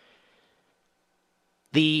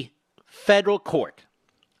 The federal court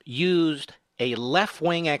used a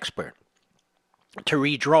left-wing expert to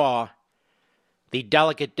redraw the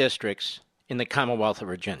delegate districts in the Commonwealth of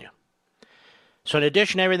Virginia. So in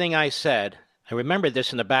addition to everything I said, I remembered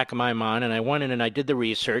this in the back of my mind, and I went in and I did the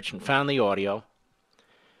research and found the audio.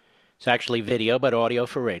 It's actually video, but audio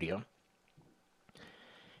for radio.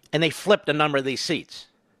 And they flipped a number of these seats.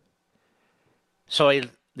 So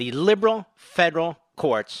the liberal federal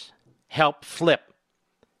courts help flip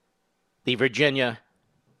the Virginia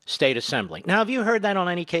State Assembly. Now, have you heard that on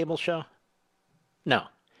any cable show? No.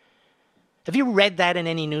 Have you read that in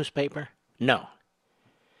any newspaper? No.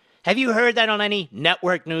 Have you heard that on any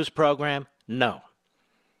network news program? No.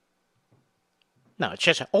 No, it's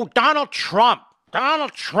just, Donald Trump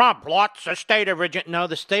lost the state of Virginia. No,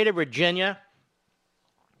 the state of Virginia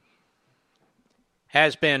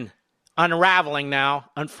has been unraveling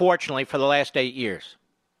now, unfortunately, for the last 8 years.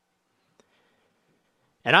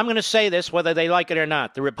 And I'm going to say this whether they like it or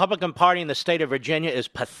not. The Republican Party in the state of Virginia is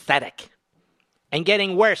pathetic and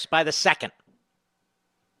getting worse by the second.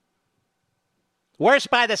 Worse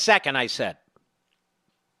by the second, I said.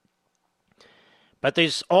 But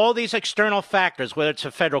there's all these external factors, whether it's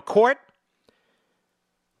a federal court,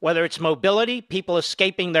 whether it's mobility, people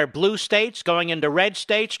escaping their blue states, going into red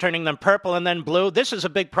states, turning them purple and then blue. This is a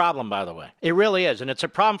big problem, by the way. It really is. And it's a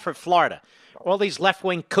problem for Florida. All these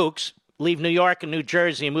left-wing kooks leave New York and New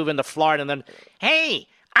Jersey and move into Florida and then, hey,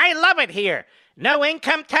 I love it here. No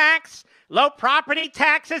income tax, low property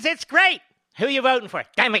taxes. It's great. Who are you voting for?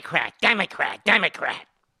 Democrat, Democrat, Democrat.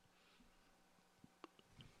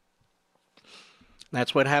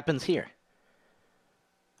 That's what happens here.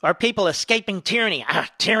 Are people escaping tyranny?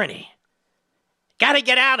 Tyranny. Got to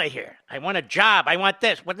get out of here. I want a job. I want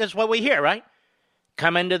this. This is what we hear, right?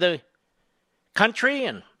 Come into the country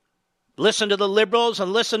and listen to the liberals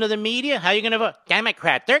and listen to the media. How are you going to vote?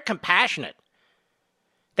 Democrat. They're compassionate.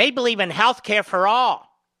 They believe in health care for all.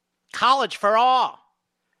 College for all.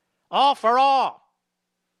 All for all.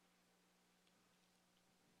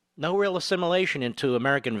 No real assimilation into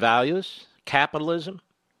American values, capitalism,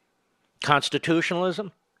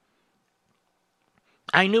 constitutionalism.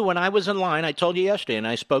 I knew when I was in line, I told you yesterday, and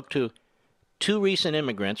I spoke to 2 recent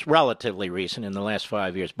immigrants, relatively recent in the last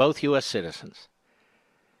 5 years, both U.S. citizens.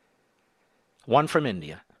 One from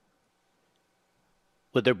India,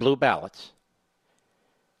 with their blue ballots.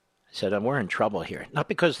 I said, we're in trouble here. Not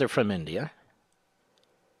because they're from India,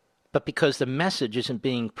 but because the message isn't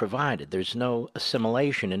being provided. There's no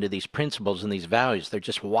assimilation into these principles and these values. They're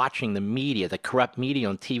just watching the media, the corrupt media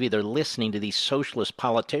on TV. They're listening to these socialist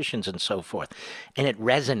politicians and so forth. And it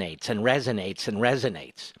resonates and resonates and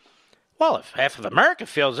resonates. Well, if half of America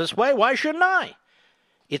feels this way, why shouldn't I?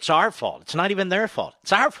 It's our fault. It's not even their fault.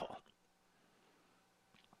 It's our fault.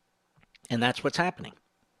 And that's what's happening.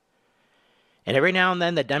 And every now and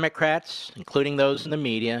then the Democrats, including those in the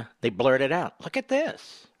media, they blurt it out. Look at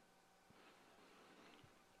this.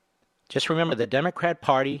 Just remember, the Democrat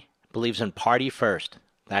Party believes in party first.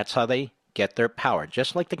 That's how they get their power,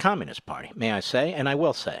 just like the Communist Party, may I say, and I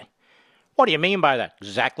will say. What do you mean by that?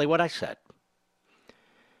 Exactly what I said.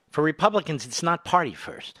 For Republicans, it's not party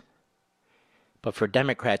first. But for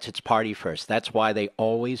Democrats, it's party first. That's why they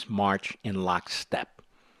always march in lockstep.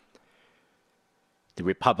 The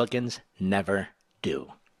Republicans never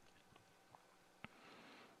do.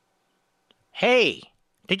 Hey,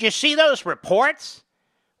 did you see those reports?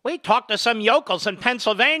 We talked to some yokels in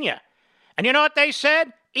Pennsylvania. And you know what they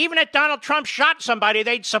said? Even if Donald Trump shot somebody,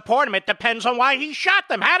 they'd support him. It depends on why he shot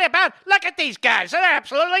them. How about, look at these guys. They're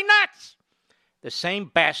absolutely nuts. The same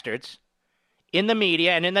bastards in the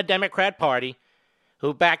media and in the Democrat Party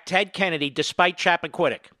who backed Ted Kennedy despite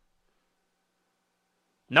Chappaquiddick.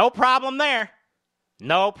 No problem there.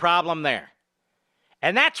 No problem there.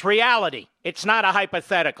 And that's reality. It's not a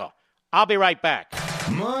hypothetical. I'll be right back.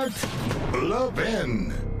 Mark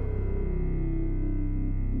Levin.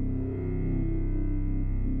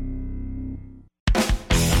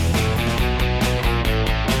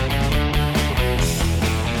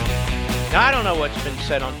 Now, I don't know what's been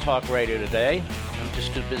said on talk radio today. I'm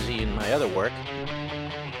just too busy in my other work.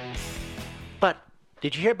 But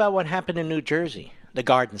did you hear about what happened in New Jersey, the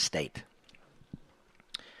Garden State?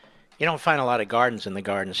 You don't find a lot of gardens in the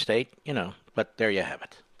Garden State, but there you have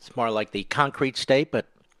it. It's more like the concrete state, but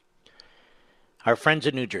our friends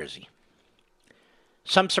in New Jersey.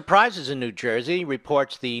 Some surprises in New Jersey,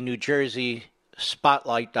 reports the New Jersey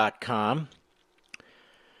Spotlight.com.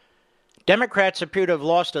 Democrats appear to have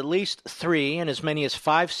lost at least 3 and as many as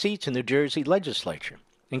 5 seats in the New Jersey legislature,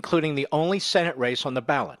 including the only Senate race on the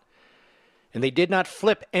ballot. And they did not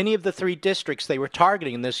flip any of the 3 districts they were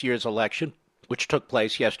targeting in this year's election, which took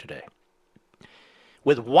place yesterday.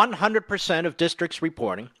 With 100% of districts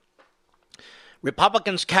reporting,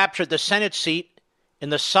 Republicans captured the Senate seat in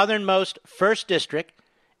the southernmost 1st District,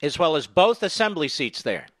 as well as both assembly seats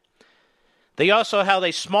there. They also held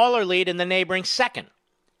a smaller lead in the neighboring 2nd,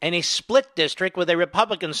 and a split district with a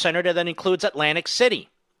Republican senator that includes Atlantic City.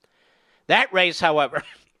 That race, however,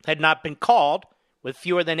 had not been called, with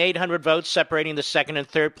fewer than 800 votes separating the 2nd and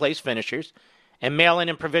 3rd place finishers, and mail-in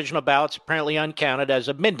and provisional ballots apparently uncounted as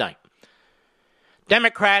of midnight.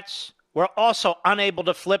 Democrats were also unable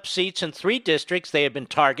to flip seats in 3 districts they had been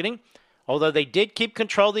targeting, although they did keep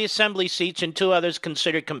control of the assembly seats in 2 others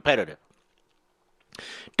considered competitive.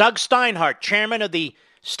 Doug Steinhardt, chairman of the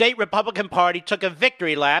state Republican Party, took a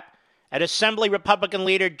victory lap at Assembly Republican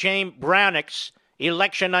leader James Brownick's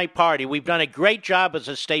election night party. We've done a great job as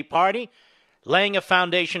a state party, laying a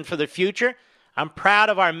foundation for the future. I'm proud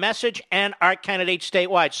of our message and our candidate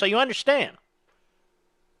statewide. So you understand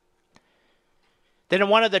that in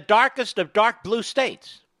one of the darkest of dark blue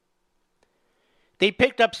states, they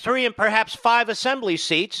picked up 3 and perhaps 5 assembly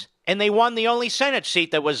seats, and they won the only Senate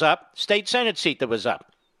seat that was up, state Senate seat that was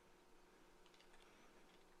up.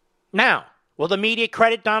 Now, will the media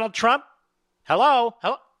credit Donald Trump? Hello?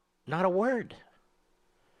 Not a word.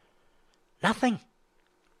 Nothing.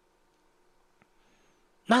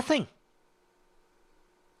 Nothing.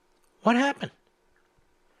 What happened?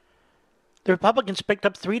 The Republicans picked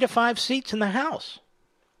up 3 to 5 seats in the House.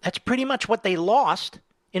 That's pretty much what they lost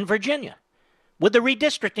in Virginia with the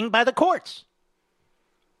redistricting by the courts.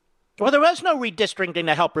 Well, there was no redistricting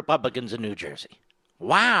to help Republicans in New Jersey.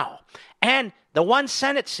 Wow. And the one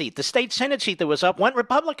Senate seat, the state Senate seat that was up, went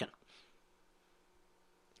Republican.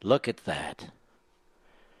 Look at that.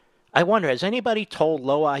 I wonder, has anybody told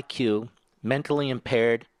low IQ, mentally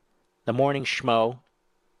impaired, the morning schmo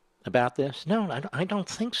about this? No, I don't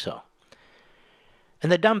think so.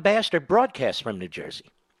 And the dumb bastard broadcasts from New Jersey.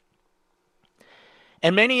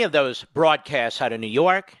 And many of those broadcasts out of New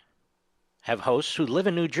York have hosts who live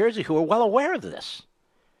in New Jersey who are well aware of this.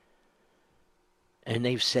 And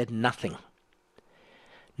they've said nothing.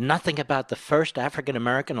 Nothing about the first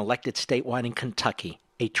African-American elected statewide in Kentucky,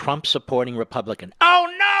 a Trump-supporting Republican. Oh,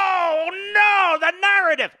 no, the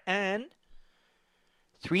narrative. And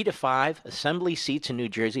 3 to 5 assembly seats in New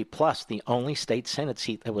Jersey, plus the only state Senate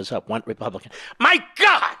seat that was up, went Republican. My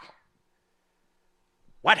God!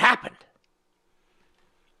 What happened?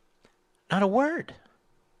 Not a word.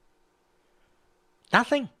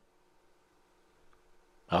 Nothing.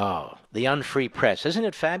 Oh, the unfree press. Isn't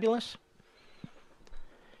it fabulous?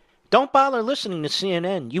 Don't bother listening to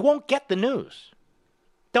CNN. You won't get the news.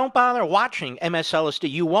 Don't bother watching MSLSD.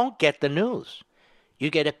 You won't get the news. You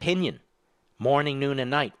get opinion. Morning, noon, and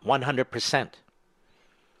night. 100%.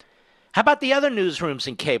 How about the other newsrooms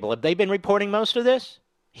in cable? Have they been reporting most of this?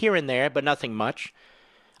 Here and there, but nothing much.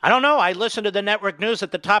 I don't know. I listened to the network news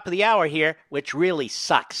at the top of the hour here, which really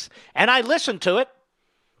sucks. And I listened to it.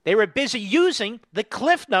 They were busy using the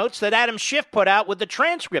cliff notes that Adam Schiff put out with the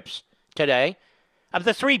transcripts today of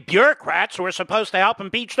the 3 bureaucrats who were supposed to help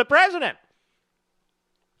impeach the president.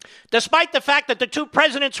 Despite the fact that the 2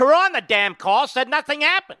 presidents who were on the damn call said nothing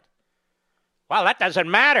happened. Well, that doesn't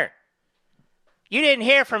matter. You didn't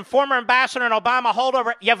hear from former ambassador and Obama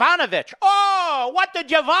holdover Yovanovitch. Oh, what did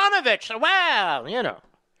Yovanovitch say? Well, you know.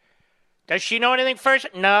 Does she know anything first?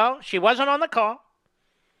 No, she wasn't on the call.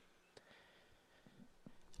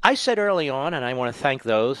 I said early on, and I want to thank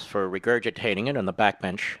those for regurgitating it on the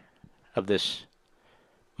backbench of this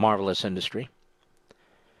marvelous industry.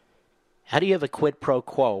 How do you have a quid pro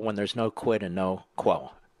quo when there's no quid and no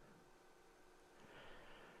quo?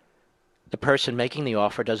 The person making the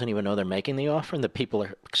offer doesn't even know they're making the offer, and the people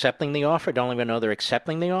are accepting the offer don't even know they're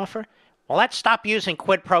accepting the offer? Well, let's stop using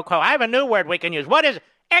quid pro quo. I have a new word we can use. What is it?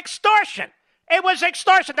 Extortion. It was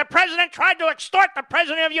extortion. The president tried to extort the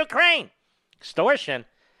president of Ukraine. Extortion?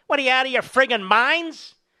 What, are you out of your friggin'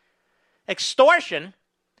 minds? Extortion?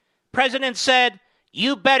 President said,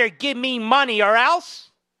 you better give me money or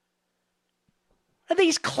else? What are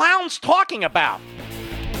these clowns talking about?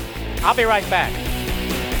 I'll be right back.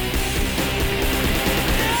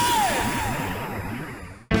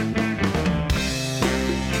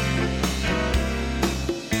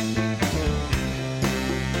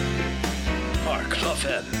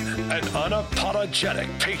 Levin, an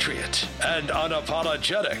unapologetic patriot and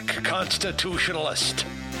unapologetic constitutionalist.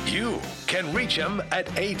 You can reach him at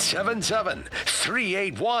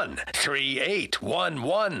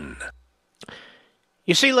 877-381-3811.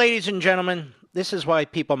 You see, ladies and gentlemen, this is why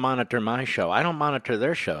people monitor my show. I don't monitor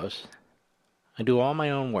their shows. I do all my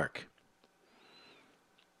own work.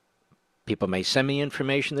 People may send me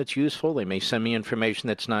information that's useful. They may send me information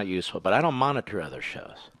that's not useful. But I don't monitor other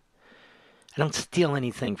shows. I don't steal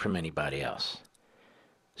anything from anybody else.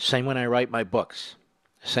 Same when I write my books.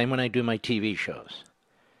 Same when I do my TV shows.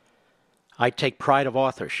 I take pride of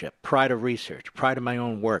authorship, pride of research, pride of my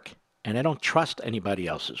own work, and I don't trust anybody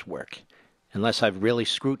else's work unless I've really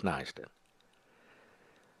scrutinized it.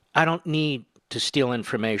 I don't need to steal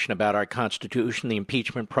information about our Constitution, the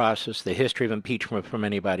impeachment process, the history of impeachment from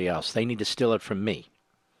anybody else. They need to steal it from me.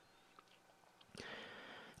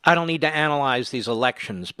 I don't need to analyze these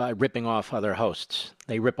elections by ripping off other hosts.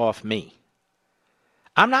 They rip off me.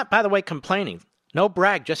 I'm not, by the way, complaining. No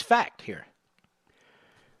brag, just fact here.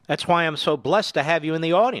 That's why I'm so blessed to have you in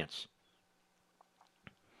the audience.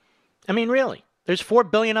 I mean, really, there's 4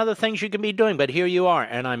 billion other things you can be doing, but here you are,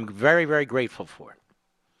 and I'm very, very grateful for it.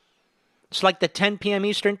 It's like the 10 p.m.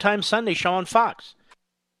 Eastern Time Sunday show on Fox.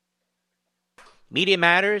 Media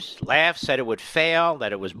Matters laughed, said it would fail,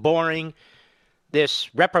 that it was boring.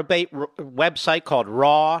 This reprobate website called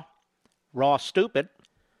Raw Stupid,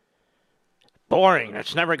 boring,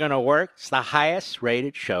 it's never going to work. It's the highest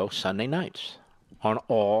rated show Sunday nights on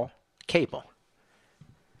all cable.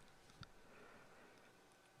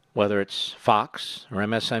 Whether it's Fox or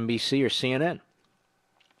MSNBC or CNN.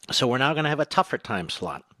 So we're now going to have a tougher time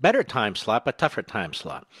slot. Better time slot, but tougher time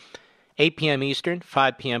slot. 8 p.m. Eastern,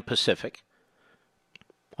 5 p.m. Pacific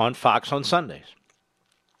on Fox on Sundays.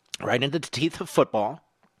 Right into the teeth of football.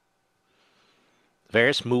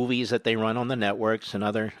 Various movies that they run on the networks and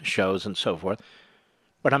other shows and so forth.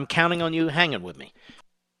 But I'm counting on you hanging with me.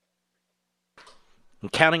 I'm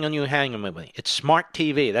counting on you hanging with me. It's smart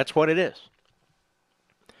TV. That's what it is.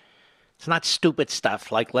 It's not stupid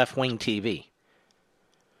stuff like left-wing TV.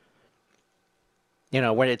 You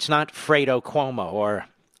know, where it's not Fredo Cuomo or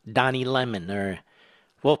Donnie Lemon or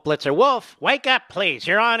Wolf Blitzer. Wolf, wake up, please.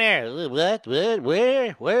 You're on air. What?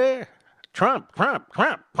 Where? Trump.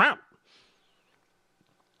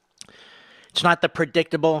 It's not the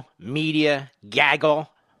predictable media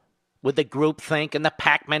gaggle with the groupthink and the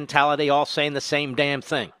pack mentality all saying the same damn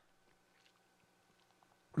thing.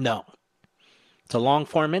 No. It's a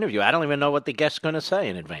long-form interview. I don't even know what the guest's going to say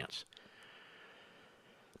in advance.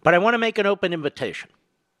 But I want to make an open invitation.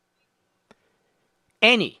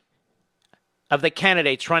 Any of the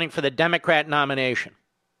candidates running for the Democrat nomination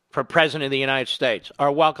for President of the United States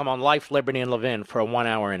are welcome on Life, Liberty, and Levin for a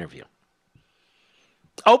 1-hour interview.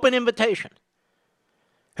 Open invitation.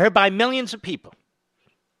 Heard by millions of people.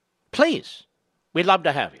 Please, we'd love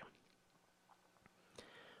to have you.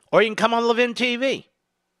 Or you can come on Levin TV.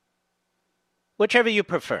 Whichever you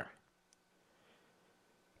prefer.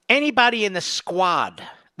 Anybody in the squad,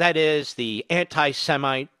 that is the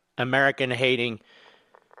anti-Semite, American-hating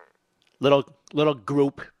little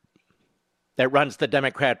group that runs the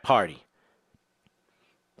Democrat Party.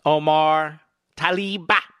 Omar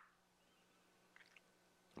Taliba.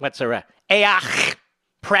 What's the rest? Ayach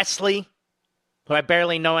Presley, who I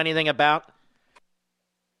barely know anything about.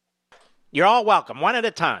 You're all welcome, one at a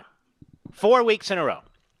time. 4 weeks in a row.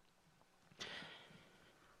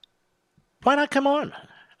 Why not come on?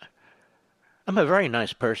 I'm a very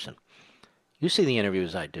nice person. You see the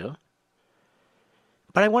interviews I do.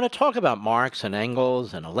 But I want to talk about Marx and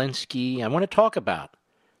Engels and Alinsky. I want to talk about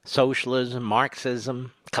socialism,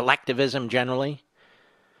 Marxism, collectivism generally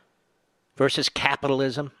versus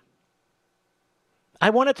capitalism. I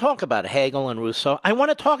want to talk about Hegel and Rousseau. I want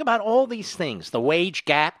to talk about all these things. The wage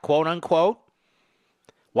gap, quote unquote.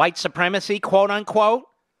 White supremacy, quote unquote.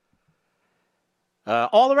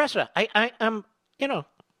 All the rest of it. I'm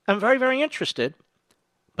very, very interested,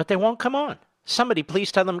 but they won't come on. Somebody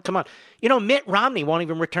please tell them to come on. Mitt Romney won't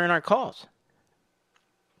even return our calls.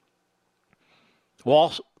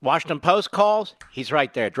 Washington Post calls, he's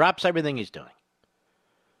right there. Drops everything he's doing.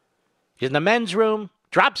 He's in the men's room,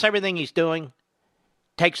 drops everything he's doing,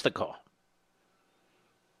 takes the call.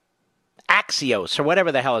 Axios, or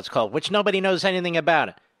whatever the hell it's called, which nobody knows anything about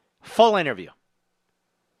it. Full interview.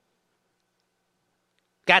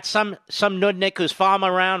 Got some nudnik who's following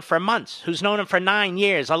him around for months, who's known him for 9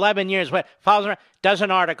 years, 11 years, follows him around, does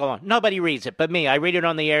an article on. Nobody reads it but me. I read it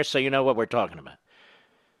on the air so you know what we're talking about.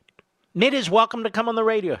 Mitt is welcome to come on the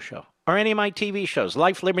radio show or any of my TV shows.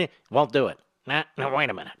 Life, Liberty, won't do it. No,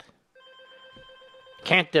 wait a minute.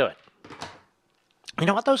 Can't do it. You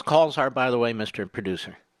know what those calls are, by the way, Mr.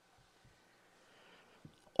 Producer?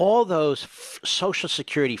 All those Social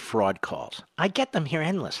Security fraud calls. I get them here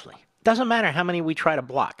endlessly. Doesn't matter how many we try to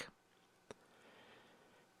block.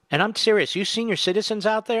 And I'm serious. You senior citizens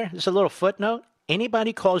out there, this is a little footnote.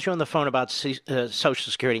 Anybody calls you on the phone about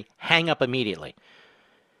Social Security, hang up immediately.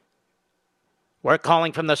 We're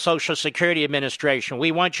calling from the Social Security Administration.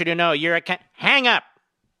 We want you to know you're a... Hang up.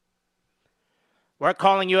 We're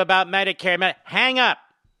calling you about Medicare. Hang up.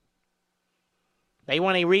 They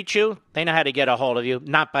want to reach you. They know how to get a hold of you,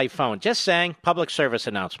 not by phone. Just saying, public service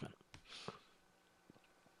announcement.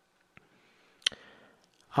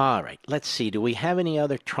 All right, let's see. Do we have any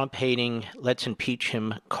other Trump-hating, let's impeach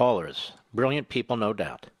him callers? Brilliant people, no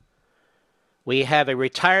doubt. We have a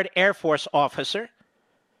retired Air Force officer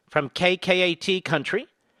from KKAT country.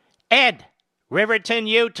 Ed, Riverton,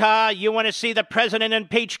 Utah, you want to see the president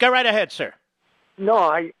impeached? Go right ahead, sir.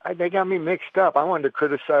 No, they got me mixed up. I wanted to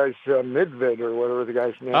criticize Midvid or whatever the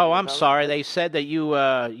guy's name. Oh, I'm sorry. They said that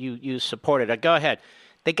you supported it. Go ahead.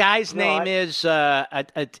 The guy's name is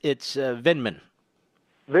it's Vindman.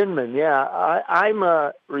 Vindman, yeah. I'm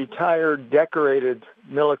a retired, decorated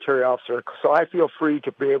military officer, so I feel free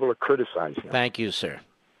to be able to criticize him. Thank you, sir.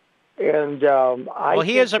 And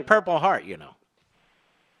he has a Purple Heart, you know.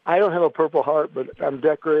 I don't have a Purple Heart, but I'm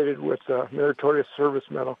decorated with a Meritorious Service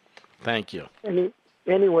Medal. Thank you.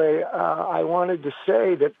 Anyway, I wanted to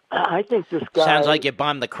say that I think this guy... Sounds like you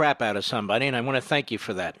bombed the crap out of somebody, and I want to thank you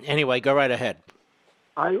for that. Anyway, go right ahead.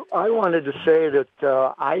 I wanted to say that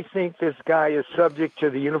I think this guy is subject to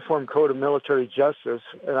the Uniform Code of Military Justice,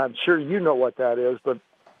 and I'm sure you know what that is, but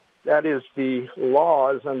that is the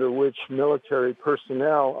laws under which military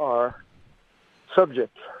personnel are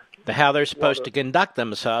subject. How they're supposed to conduct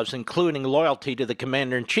themselves, including loyalty to the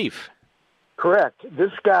commander-in-chief. Correct.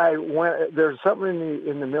 This guy went. There's something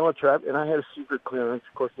in the military, and I had a secret clearance.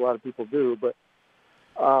 Of course, a lot of people do, but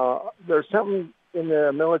there's something in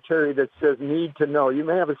the military that says need to know. You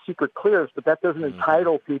may have a secret clearance, but that doesn't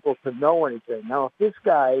entitle people to know anything. Now, if this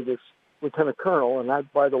guy, this lieutenant colonel,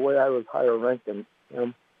 and by the way, I was higher ranked than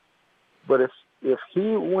him, but if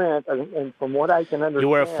he went, and from what I can understand, you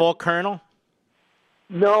were a full colonel.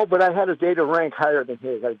 No, but I had a data rank higher than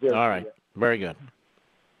his. I did. All right, very good.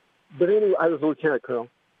 But anyway, I was a lieutenant colonel.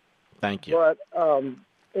 Thank you. But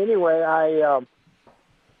anyway,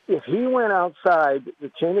 if he went outside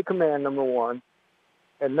the chain of command, number one,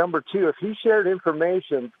 and number two, if he shared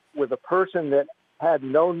information with a person that had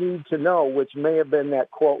no need to know, which may have been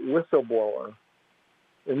that, quote, whistleblower,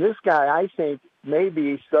 and this guy, I think, may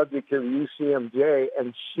be subject to UCMJ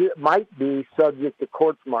and might be subject to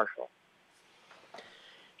courts-martial.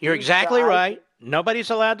 You're exactly right. Nobody's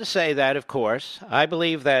allowed to say that, of course. I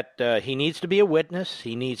believe that he needs to be a witness.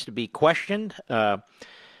 He needs to be questioned.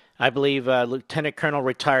 I believe Lieutenant Colonel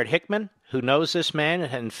retired Hickman, who knows this man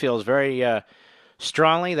and feels very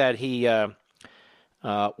strongly that he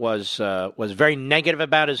was very negative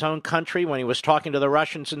about his own country when he was talking to the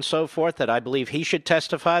Russians and so forth, that I believe he should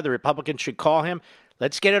testify. The Republicans should call him.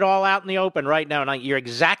 Let's get it all out in the open right now. And you're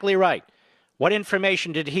exactly right. What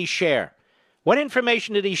information did he share? What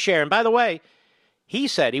information did he share? And by the way, he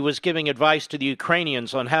said he was giving advice to the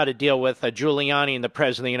Ukrainians on how to deal with Giuliani and the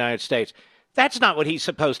President of the United States. That's not what he's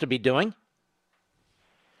supposed to be doing.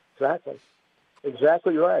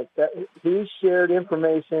 Exactly right. He shared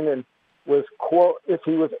information and was, quote, if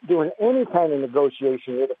he was doing any kind of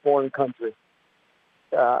negotiation with a foreign country,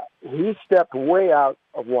 he stepped way out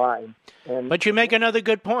of line. But you make another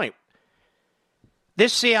good point.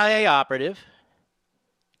 This CIA operative,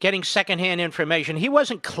 getting secondhand information, he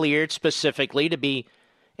wasn't cleared specifically to be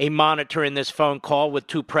a monitor in this phone call with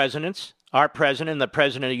two presidents, our president and the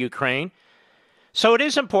president of Ukraine. So it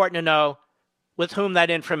is important to know with whom that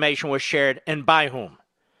information was shared and by whom.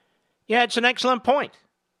 Yeah, it's an excellent point.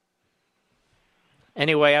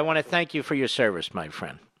 Anyway, I want to thank you for your service, my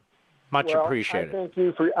friend. Much appreciated.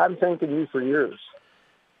 I'm thanking you for yours.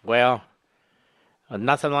 Well,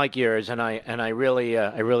 nothing like yours, and I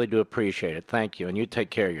really do appreciate it. Thank you, and you take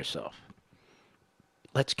care of yourself.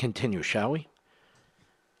 Let's continue, shall we?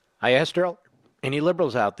 I asked earlier, any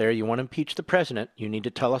liberals out there, you want to impeach the president, you need to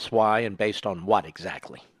tell us why and based on what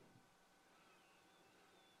exactly.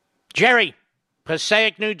 Jerry,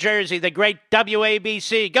 Passaic, New Jersey, the great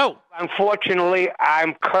WABC. Go. Unfortunately,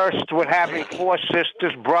 I'm cursed with having four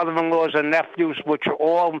sisters, brother-in-laws, and nephews, which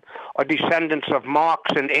all are descendants of Marx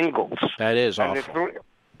and Engels. That is awful.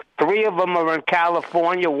 Three of them are in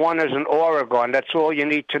California. One is in Oregon. That's all you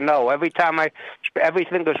need to know.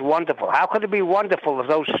 Everything is wonderful. How could it be wonderful if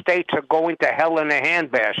those states are going to hell in a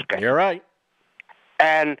handbasket? You're right.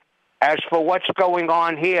 And as for what's going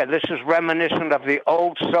on here, this is reminiscent of the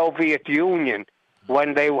old Soviet Union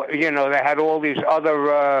when they were, they had all these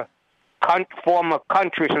other former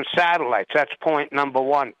countries and satellites. That's point number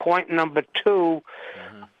one. Point number two,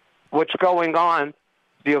 what's going on,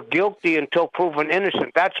 you're guilty until proven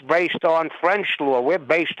innocent. That's based on French law. We're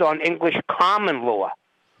based on English common law.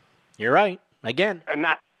 You're right. Again. And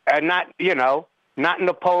not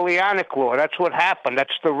Napoleonic law. That's what happened.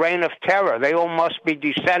 That's the reign of terror. They all must be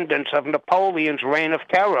descendants of Napoleon's reign of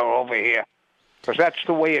terror over here. Because that's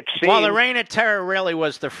the way it seems. Well, the reign of terror really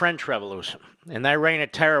was the French Revolution. And that reign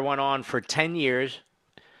of terror went on for 10 years,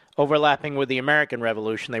 overlapping with the American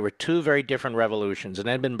Revolution. They were two very different revolutions. And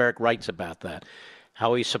Edmund Burke writes about that,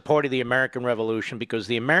 how he supported the American Revolution, because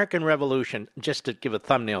the American Revolution, just to give a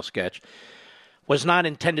thumbnail sketch, was not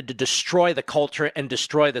intended to destroy the culture and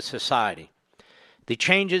destroy the society. The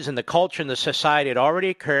changes in the culture and the society had already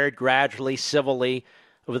occurred gradually, civilly,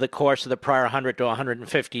 over the course of the prior 100 to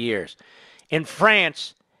 150 years. In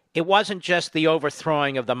France, it wasn't just the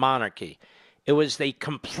overthrowing of the monarchy. It was the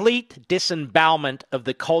complete disembowelment of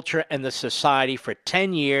the culture and the society for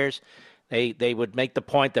 10 years. They would make the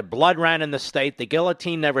point that blood ran in the state. The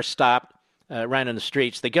guillotine never stopped, ran in the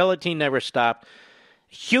streets. The guillotine never stopped.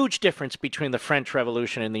 Huge difference between the French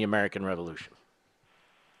Revolution and the American Revolution.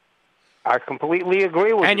 I completely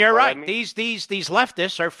agree with you. And you're right. I mean, these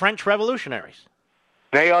leftists are French revolutionaries.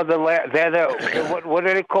 They are what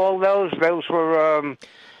do they call those? Those were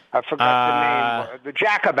I forgot the name. The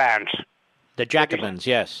Jacobins. The Jacobins,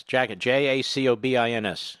 yes.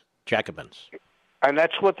 Jacobins. Jacobins. And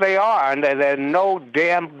that's what they are, and they're no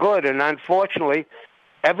damn good. And unfortunately,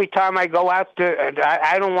 every time I go out there,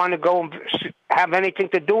 I don't want to go have anything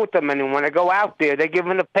to do with them. And when I go out there, they give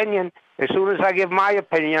an opinion. As soon as I give my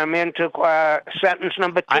opinion, I'm into sentence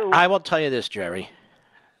number 2. I will tell you this, Jerry,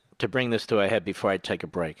 to bring this to a head before I take a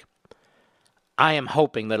break. I am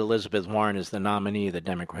hoping that Elizabeth Warren is the nominee of the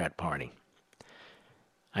Democrat Party.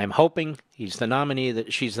 I am hoping she's the nominee of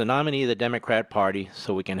the Democrat Party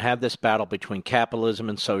so we can have this battle between capitalism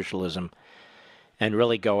and socialism and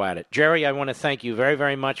really go at it. Jerry, I want to thank you very,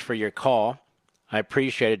 very much for your call. I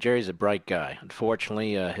appreciate it. Jerry's a bright guy.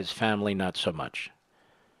 Unfortunately, his family, not so much.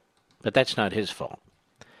 But that's not his fault.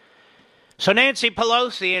 So Nancy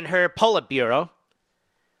Pelosi and her Politburo,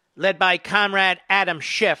 led by Comrade Adam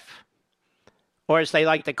Schiff, or as they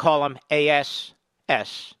like to call him, ASS,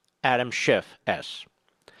 Adam Schiff S.,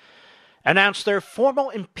 announced their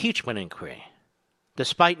formal impeachment inquiry,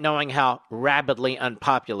 despite knowing how rabidly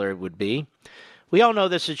unpopular it would be. We all know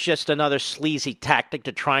this is just another sleazy tactic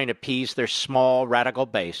to try and appease their small radical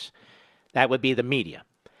base. That would be the media.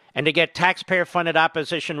 And to get taxpayer-funded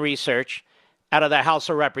opposition research out of the House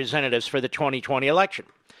of Representatives for the 2020 election.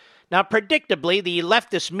 Now, predictably, the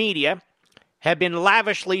leftist media have been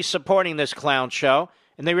lavishly supporting this clown show,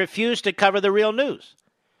 and they refuse to cover the real news.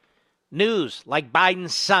 News like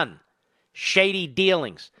Biden's son, shady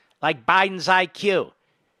dealings, like Biden's IQ,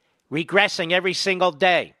 regressing every single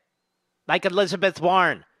day, like Elizabeth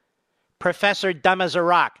Warren, Professor Dumb as a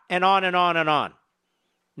Rock, and on and on and on.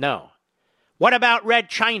 No. What about Red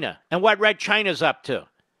China and what Red China's up to?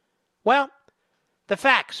 Well, the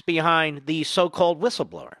facts behind the so-called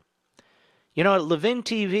whistleblower. You know, at Levin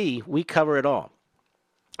TV, we cover it all.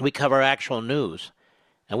 We cover actual news,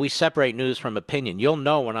 and we separate news from opinion. You'll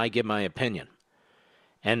know when I give my opinion.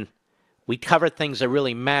 And we cover things that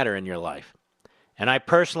really matter in your life. And I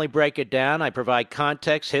personally break it down. I provide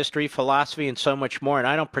context, history, philosophy, and so much more. And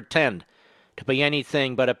I don't pretend to be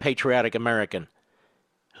anything but a patriotic American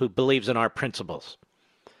who believes in our principles.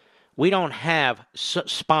 We don't have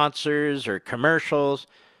sponsors or commercials,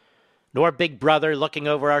 nor Big Brother looking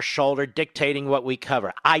over our shoulder dictating what we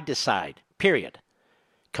cover. I decide, period.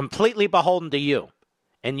 Completely beholden to you,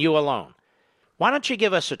 and you alone. Why don't you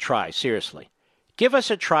give us a try, seriously? Give us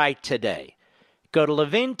a try today. Go to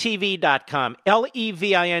levintv.com,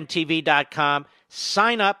 LEVIN-TV.com,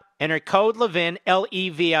 sign up, enter code Levin,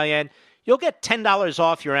 LEVIN. You'll get $10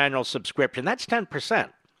 off your annual subscription. That's 10%.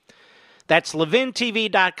 That's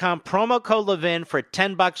levintv.com, promo code Levin for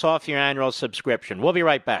 $10 off your annual subscription. We'll be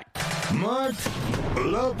right back. Mark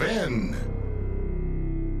Levin.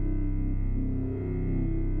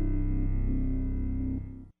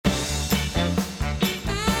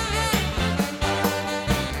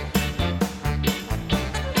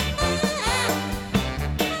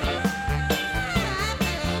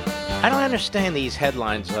 I don't understand these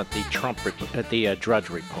headlines at the Drudge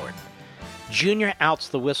Report. Junior outs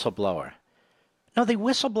the whistleblower. No, the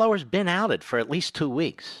whistleblower's been outed for at least 2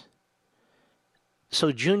 weeks.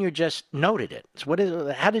 So Junior just noted it.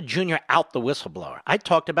 So how did Junior out the whistleblower? I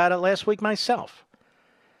talked about it last week myself.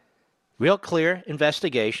 Real clear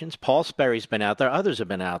investigations. Paul Sperry's been out there. Others have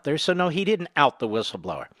been out there. So no, he didn't out the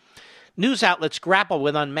whistleblower. News outlets grapple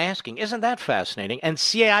with unmasking. Isn't that fascinating? And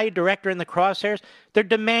CIA director in the crosshairs, they're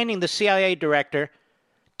demanding the CIA director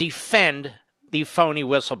defend the phony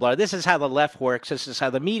whistleblower. This is how the left works. This is how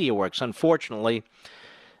the media works. Unfortunately,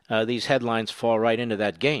 these headlines fall right into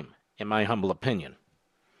that game, in my humble opinion.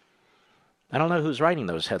 I don't know who's writing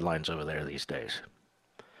those headlines over there these days.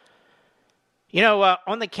 You know,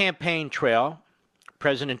 on the campaign trail,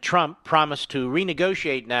 President Trump promised to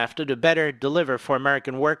renegotiate NAFTA to better deliver for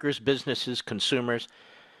American workers, businesses, consumers,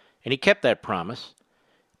 and he kept that promise.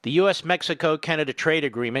 The U.S.-Mexico-Canada Trade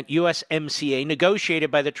Agreement, USMCA, negotiated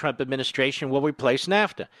by the Trump administration, will replace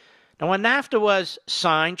NAFTA. Now, when NAFTA was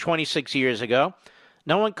signed 26 years ago,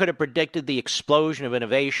 No one could have predicted the explosion of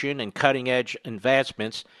innovation and cutting-edge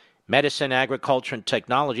advancements, medicine, agriculture, and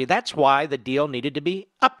technology. That's why the deal needed to be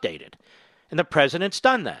updated. And the president's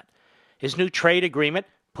done that. His new trade agreement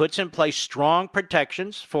puts in place strong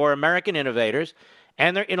protections for American innovators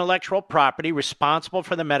and their intellectual property responsible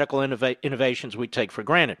for the medical innovations we take for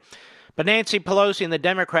granted. But Nancy Pelosi and the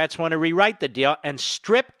Democrats want to rewrite the deal and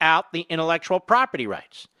strip out the intellectual property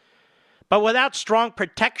rights. But without strong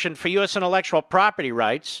protection for U.S. intellectual property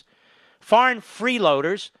rights, foreign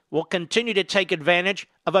freeloaders will continue to take advantage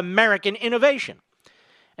of American innovation.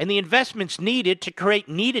 And the investments needed to create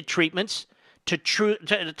needed treatments to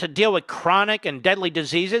deal with chronic and deadly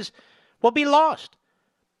diseases will be lost.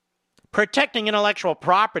 Protecting intellectual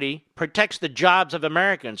property protects the jobs of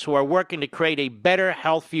Americans who are working to create a better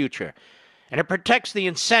health future, and it protects the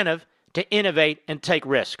incentive to innovate and take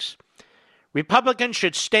risks. Republicans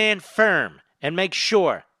should stand firm and make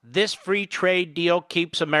sure this free trade deal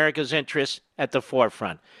keeps America's interests at the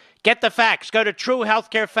forefront. Get the facts. Go to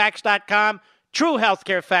truehealthcarefacts.com,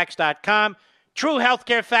 truehealthcarefacts.com,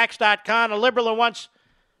 truehealthcarefacts.com. A liberal who wants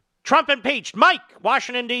Trump impeached. Mike,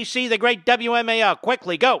 Washington, D.C., the great WMAL.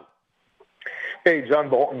 Quickly, go. Hey, John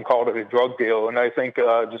Bolton called it a drug deal, and I think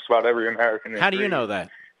just about every American. How do you know that?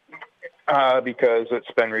 Because it's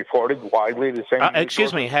been reported widely. The same.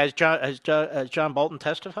 Excuse me. Has John Bolton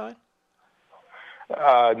testified?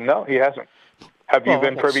 No, he hasn't. Have you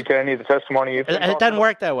been privy to any of the testimony you've been It doesn't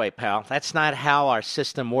work that way, pal. That's not how our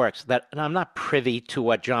system works. And I'm not privy to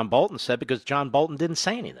what John Bolton said because John Bolton didn't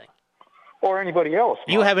say anything. Or anybody else. Mark.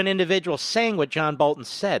 You have an individual saying what John Bolton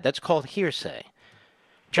said. That's called hearsay.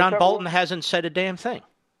 John Bolton hasn't said a damn thing.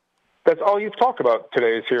 That's all you've talked about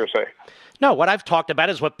today is hearsay. No, what I've talked about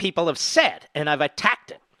is what people have said, and I've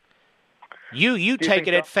attacked it. You take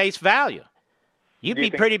it at face value. You'd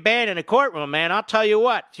be pretty bad in a courtroom, man. I'll tell you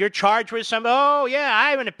what. If you're charged with something, oh, yeah,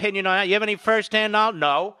 I have an opinion on that. You have any first-hand knowledge?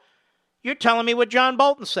 No. You're telling me what John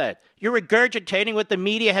Bolton said. You're regurgitating what the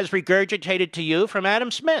media has regurgitated to you from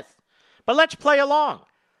Adam Smith. But let's play along.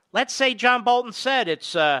 Let's say John Bolton said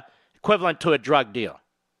it's equivalent to a drug deal.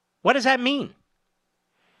 What does that mean?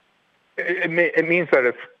 It means that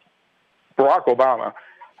if Barack Obama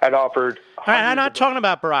had offered... All right, I'm not talking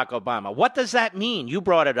about Barack Obama. What does that mean? You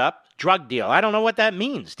brought it up. Drug deal. I don't know what that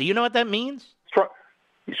means. Do you know what that means?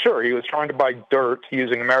 Sure, he was trying to buy dirt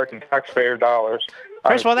using American taxpayer dollars.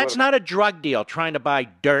 First of all, that's not a drug deal, trying to buy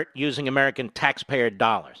dirt using American taxpayer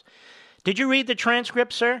dollars. Did you read the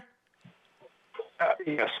transcript, sir?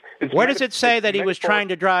 Yes. Where does it say that he was trying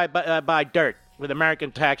to buy dirt with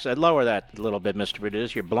American tax? I'd lower that a little bit, Mr.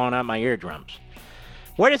 Producer. You're blowing out my eardrums.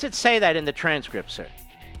 Where does it say that in the transcript, sir?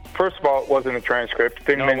 First of all, it wasn't a transcript.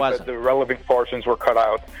 It meant that the relevant portions were cut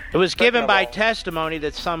out. It was given by testimony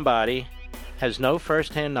that somebody has no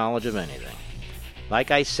first-hand knowledge of anything.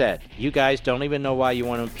 Like I said, you guys don't even know why you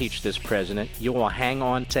want to impeach this president. You will hang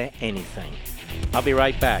on to anything. I'll be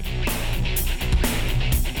right back.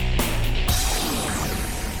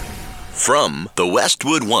 From the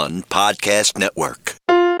Westwood One Podcast Network.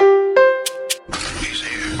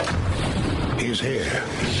 He's here.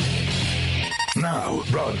 Now,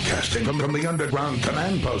 broadcasting from the underground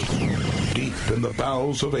command post, deep in the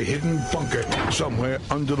bowels of a hidden bunker, somewhere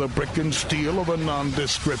under the brick and steel of a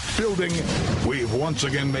nondescript building, we've once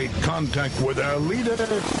again made contact with our leader,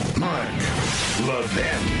 Mark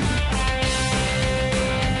Levin.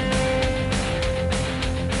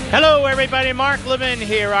 Hello, everybody. Mark Levin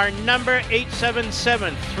here. Our number,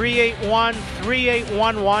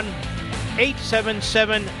 877-381-3811.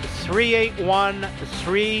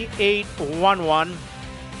 877-381-3811.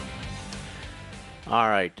 All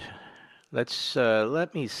right.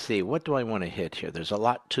 Let me see. What do I want to hit here? There's a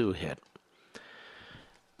lot to hit.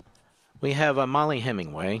 We have Molly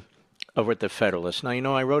Hemingway over at the Federalist. Now, you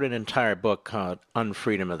know, I wrote an entire book called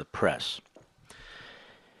Unfreedom of the Press.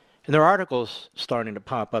 And there are articles starting to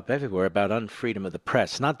pop up everywhere about unfreedom of the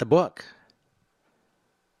press. Not the book,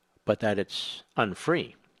 but that it's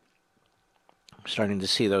unfree. I'm starting to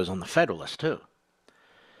see those on the Federalist, too.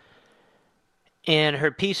 And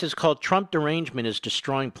her piece is called Trump Derangement is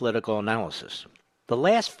Destroying Political Analysis. The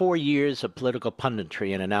last 4 years of political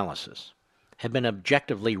punditry and analysis have been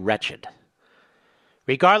objectively wretched.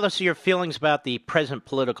 Regardless of your feelings about the present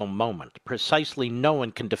political moment, precisely no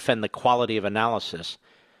one can defend the quality of analysis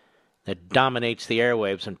that dominates the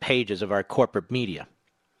airwaves and pages of our corporate media.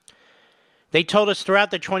 They told us throughout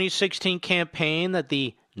the 2016 campaign that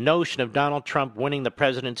the notion of Donald Trump winning the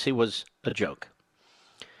presidency was a joke.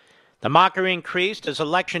 The mockery increased as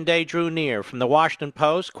Election Day drew near. From the Washington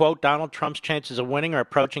Post, quote, Donald Trump's chances of winning are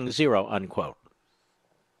approaching zero, unquote.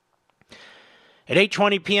 At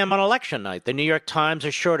 8:20 p.m. on election night, the New York Times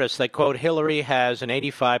assured us that, quote, Hillary has an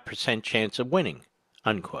 85% chance of winning,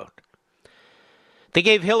 unquote. They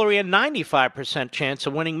gave Hillary a 95% chance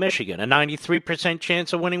of winning Michigan, a 93%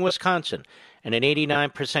 chance of winning Wisconsin, and an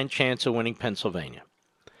 89% chance of winning Pennsylvania.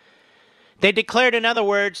 They declared, in other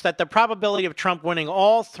words, that the probability of Trump winning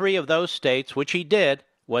all three of those states, which he did,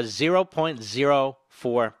 was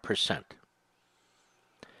 0.04%.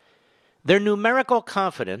 Their numerical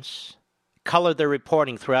confidence colored their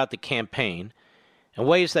reporting throughout the campaign in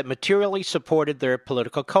ways that materially supported their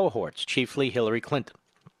political cohorts, chiefly Hillary Clinton.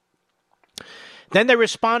 Then they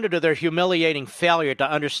responded to their humiliating failure to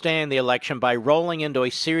understand the election by rolling into a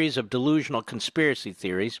series of delusional conspiracy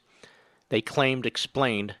theories they claimed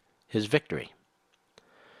explained his victory.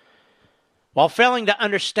 While failing to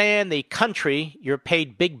understand the country you're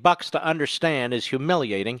paid big bucks to understand is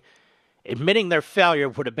humiliating, admitting their failure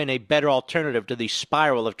would have been a better alternative to the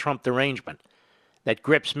spiral of Trump derangement that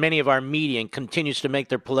grips many of our media and continues to make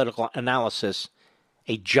their political analysis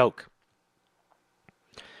a joke.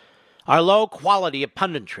 Our low quality of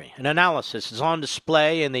punditry and analysis is on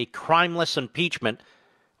display in the crimeless impeachment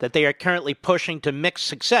that they are currently pushing to mixed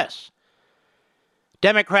success.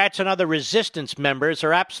 Democrats and other resistance members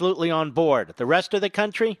are absolutely on board. The rest of the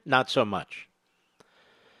country, not so much.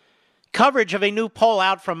 Coverage of a new poll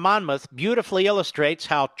out from Monmouth beautifully illustrates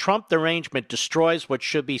how Trump derangement destroys what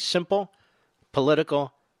should be simple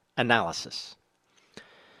political analysis.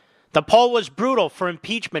 The poll was brutal for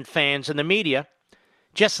impeachment fans and the media.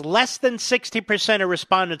 Just less than 60% of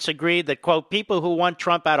respondents agreed that, quote, people who want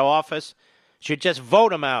Trump out of office should just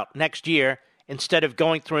vote him out next year instead of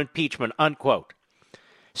going through impeachment, unquote.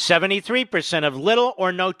 73% have little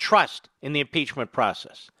or no trust in the impeachment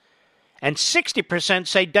process. And 60%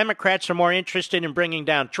 say Democrats are more interested in bringing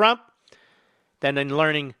down Trump than in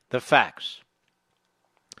learning the facts.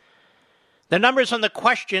 The numbers on the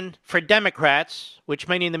question for Democrats, which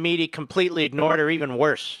many in the media completely ignored, are even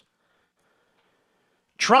worse.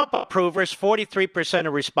 Trump approvers, 43%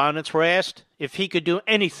 of respondents, were asked if he could do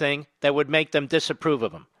anything that would make them disapprove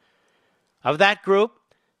of him. Of that group,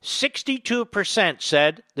 62%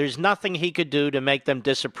 said there's nothing he could do to make them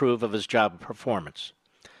disapprove of his job performance.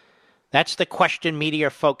 That's the question media are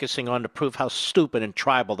focusing on to prove how stupid and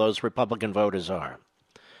tribal those Republican voters are.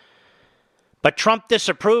 But Trump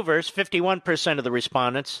disapprovers, 51% of the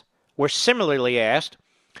respondents, were similarly asked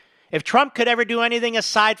if Trump could ever do anything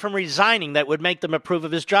aside from resigning that would make them approve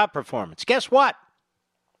of his job performance. Guess what?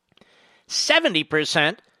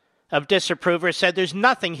 70% of disapprovers said there's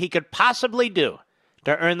nothing he could possibly do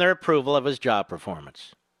to earn their approval of his job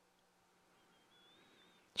performance.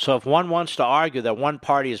 So if one wants to argue that one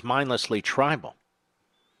party is mindlessly tribal,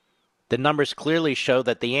 the numbers clearly show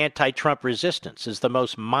that the anti-Trump resistance is the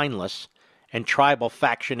most mindless and tribal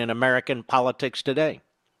faction in American politics today.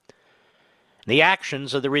 The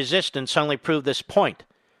actions of the resistance only prove this point,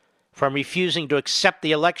 from refusing to accept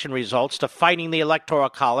the election results to fighting the Electoral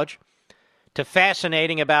College, to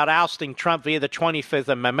fascinating about ousting Trump via the 25th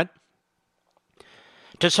Amendment,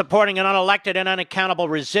 to supporting an unelected and unaccountable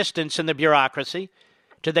resistance in the bureaucracy,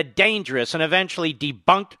 to the dangerous and eventually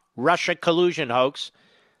debunked Russia collusion hoax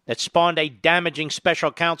that spawned a damaging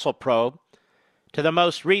special counsel probe, to the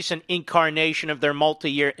most recent incarnation of their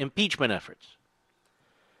multi-year impeachment efforts.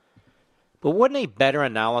 But wouldn't a better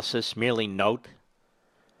analysis merely note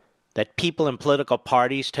that people in political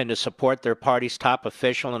parties tend to support their party's top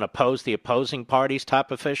official and oppose the opposing party's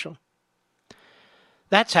top official?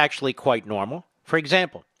 That's actually quite normal. For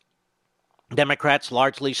example, Democrats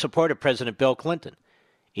largely supported President Bill Clinton,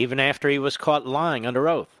 even after he was caught lying under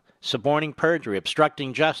oath, suborning perjury,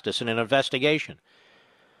 obstructing justice in an investigation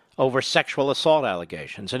over sexual assault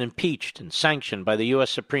allegations, and impeached and sanctioned by the U.S.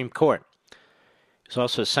 Supreme Court. He was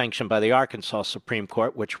also sanctioned by the Arkansas Supreme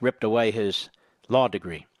Court, which ripped away his law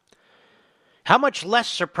degree. How much less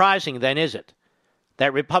surprising, then, is it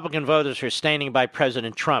that Republican voters are standing by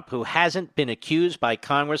President Trump, who hasn't been accused by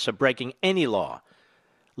Congress of breaking any law,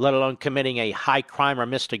 let alone committing a high crime or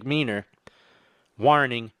misdemeanor,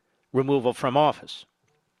 warranting removal from office?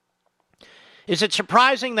 Is it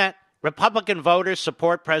surprising that Republican voters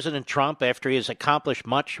support President Trump after he has accomplished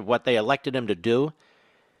much of what they elected him to do,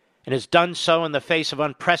 and has done so in the face of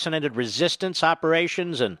unprecedented resistance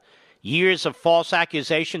operations and years of false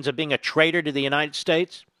accusations of being a traitor to the United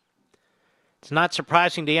States? It's not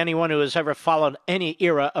surprising to anyone who has ever followed any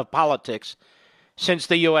era of politics since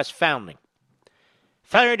the U.S. founding.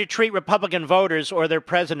 Failure to treat Republican voters or their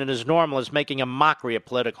president as normal is making a mockery of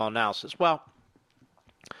political analysis. Well,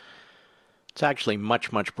 it's actually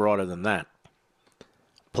much, much broader than that.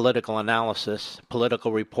 Political analysis,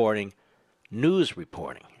 political reporting, news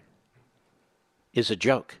reporting. is a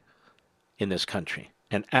joke in this country,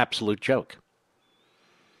 an absolute joke.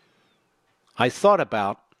 I thought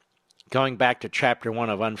about going back to Chapter 1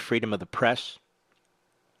 of Unfreedom of the Press,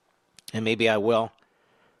 and maybe I will,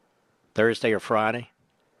 Thursday or Friday.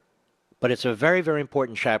 But it's a very, very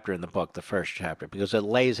important chapter in the book, the first chapter, because it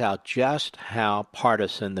lays out just how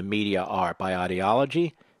partisan the media are by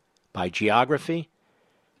ideology, by geography,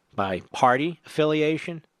 by party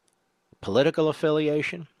affiliation, political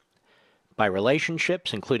affiliation, by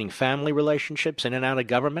relationships, including family relationships in and out of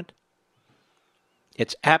government.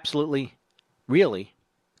 It's absolutely, really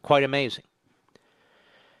quite amazing.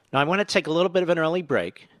 Now, I want to take a little bit of an early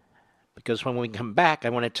break, because when we come back, I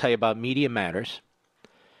want to tell you about Media Matters,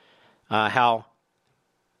 how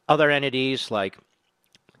other entities like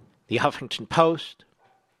the Huffington Post,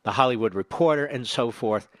 the Hollywood Reporter, and so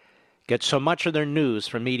forth get so much of their news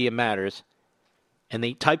from Media Matters and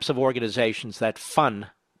the types of organizations that fund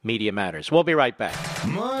Media Matters. We'll be right back.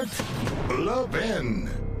 Mark Levin.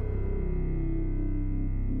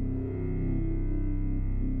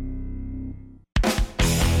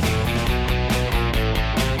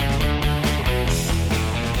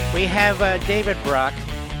 We have David Brock,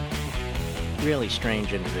 really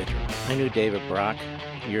strange individual. I knew David Brock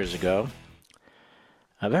years ago.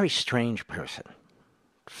 A very strange person. In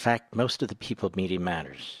fact, most of the people at Media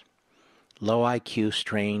Matters, low IQ,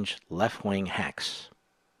 strange, left-wing hacks.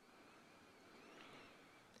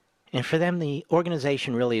 And for them, the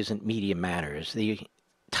organization really isn't Media Matters. The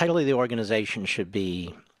title of the organization should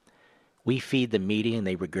be, We Feed the Media and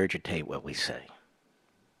They Regurgitate What We Say.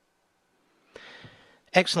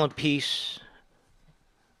 Excellent piece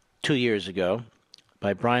 2 years ago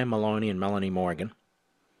by Brian Maloney and Melanie Morgan.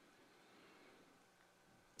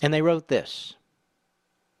 And they wrote this.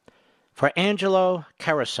 For Angelo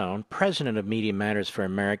Carusone, president of Media Matters for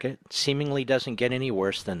America, it seemingly doesn't get any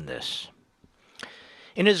worse than this.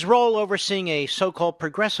 In his role overseeing a so-called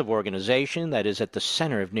progressive organization that is at the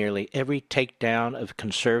center of nearly every takedown of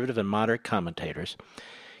conservative and moderate commentators,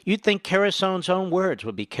 you'd think Carusone's own words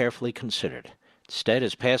would be carefully considered. Instead,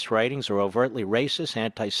 his past writings are overtly racist,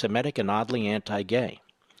 anti-Semitic, and oddly anti-gay.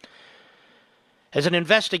 As an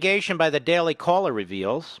investigation by the Daily Caller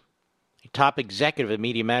reveals, a top executive of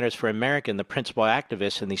Media Matters for America and the principal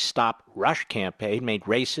activist in the Stop Rush campaign made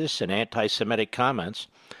racist and anti-Semitic comments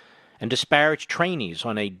and disparaged trainees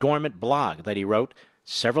on a dormant blog that he wrote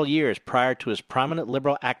several years prior to his prominent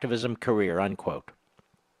liberal activism career, unquote.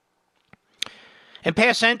 In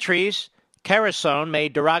past entries, Carusone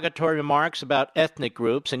made derogatory remarks about ethnic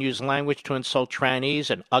groups and used language to insult trannies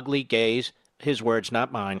and ugly gays, his words,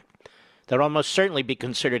 not mine, that would almost certainly be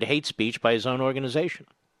considered hate speech by his own organization.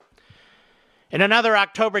 In another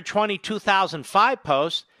October 20, 2005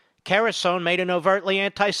 post, Carusone made an overtly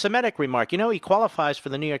anti-Semitic remark. You know, he qualifies for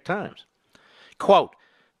the New York Times. Quote,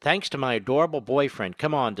 thanks to my adorable boyfriend,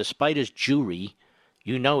 come on, despite his Jewry,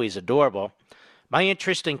 you know he's adorable, my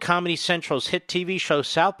interest in Comedy Central's hit TV show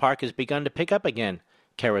South Park has begun to pick up again,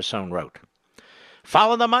 Carusone wrote.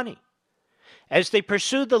 Follow the money. As they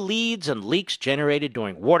pursued the leads and leaks generated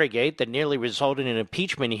during Watergate that nearly resulted in an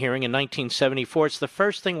impeachment hearing in 1974, it's the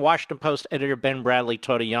first thing Washington Post editor Ben Bradley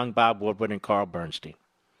taught a young Bob Woodward and Carl Bernstein.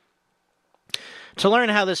 To learn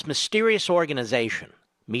how this mysterious organization,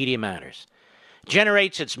 Media Matters,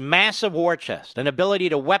 generates its massive war chest and ability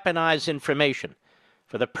to weaponize information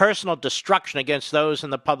for the personal destruction against those in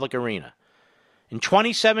the public arena. In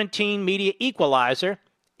 2017, Media Equalizer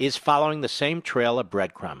is following the same trail of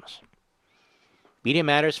breadcrumbs. Media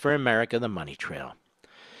Matters for America, the money trail.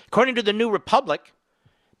 According to the New Republic,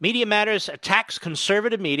 Media Matters attacks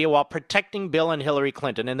conservative media while protecting Bill and Hillary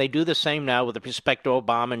Clinton, and they do the same now with respect to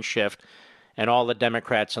Obama and Schiff and all the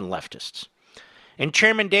Democrats and leftists. In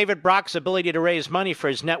Chairman David Brock's ability to raise money for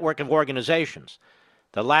his network of organizations,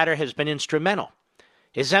 the latter has been instrumental.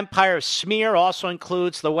 His empire of smear also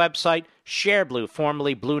includes the website ShareBlue,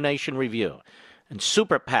 formerly Blue Nation Review, and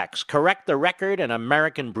Super PACs, Correct the Record, and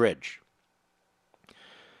American Bridge.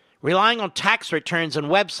 Relying on tax returns and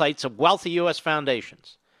websites of wealthy U.S.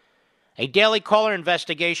 foundations, a Daily Caller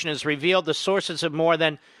investigation has revealed the sources of more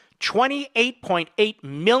than $28.8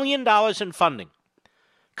 million in funding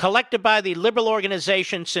collected by the liberal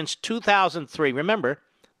organization since 2003. Remember,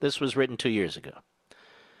 this was written 2 years ago,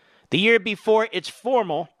 the year before its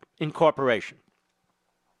formal incorporation.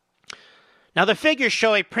 Now, the figures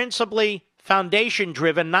show a principally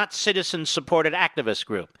foundation-driven, not citizen-supported activist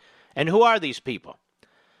group. And who are these people?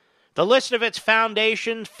 The list of its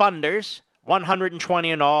foundation funders, 120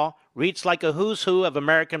 in all, reads like a who's who of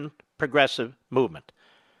American progressive movement,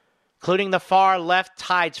 including the far-left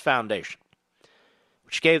Tides Foundation,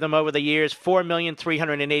 which gave them over the years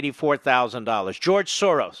 $4,384,000. George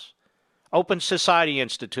Soros, Open Society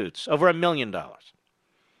Institutes, over $1 million.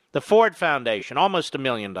 The Ford Foundation, almost $1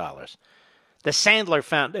 million. The Sandler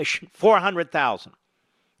Foundation, $400,000.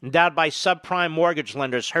 Endowed by subprime mortgage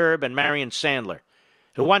lenders Herb and Marion Sandler,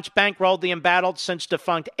 who once bankrolled the embattled, since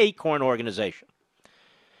defunct Acorn organization.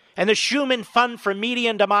 And the Schumann Fund for Media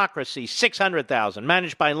and Democracy, $600,000,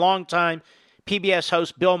 managed by longtime PBS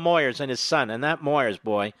host Bill Moyers and his son. And that Moyers,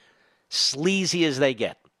 boy, sleazy as they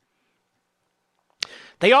get.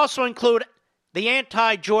 They also include the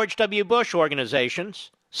anti-George W. Bush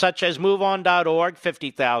organizations, such as MoveOn.org,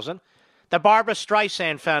 $50,000, the Barbara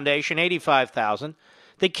Streisand Foundation, $85,000,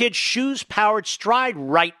 the Kids' Shoes-Powered Stride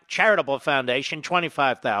Right Charitable Foundation,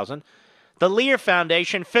 $25,000, the Lear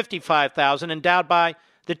Foundation, $55,000, endowed by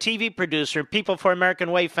the TV producer and People for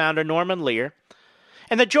American Way founder Norman Lear,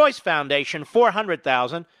 and the Joyce Foundation,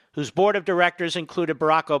 $400,000, whose board of directors included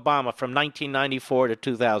Barack Obama from 1994 to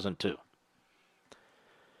 2002.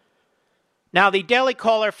 Now, the Daily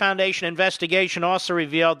Caller Foundation investigation also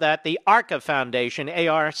revealed that the ARCA Foundation,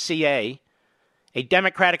 ARCA, a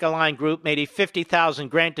Democratic-aligned group, made a $50,000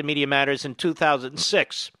 grant to Media Matters in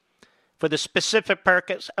 2006 for the specific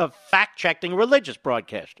purpose of fact-checking religious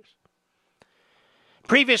broadcasters.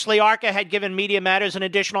 Previously, ARCA had given Media Matters an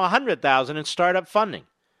additional $100,000 in startup funding.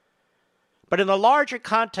 But in the larger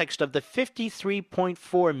context of the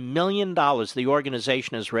 $53.4 million the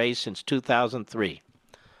organization has raised since 2003,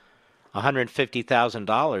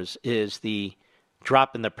 $150,000 is the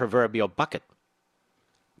drop in the proverbial bucket.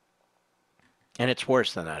 And it's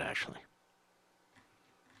worse than that, actually.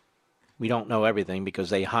 We don't know everything because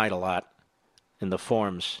they hide a lot in the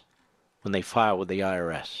forms when they file with the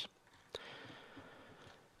IRS.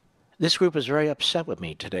 This group is very upset with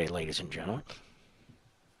me today, ladies and gentlemen.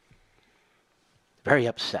 Very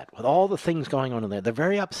upset with all the things going on in there. They're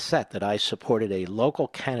very upset that I supported a local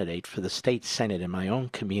candidate for the state senate in my own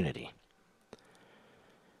community,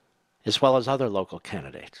 as well as other local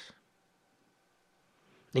candidates.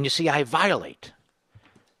 And you see, I violate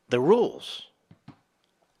the rules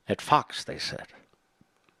at Fox, they said.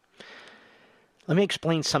 Let me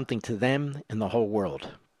explain something to them and the whole world.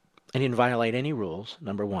 I didn't violate any rules,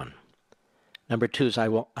 number one. Number two is I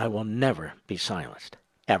will never be silenced,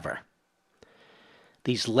 ever.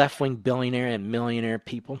 These left-wing billionaire and millionaire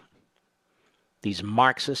people, these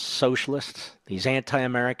Marxist socialists, these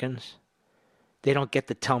anti-Americans, they don't get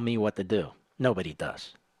to tell me what to do. Nobody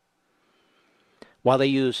does. While they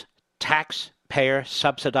use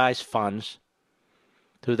taxpayer-subsidized funds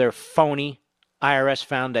through their phony IRS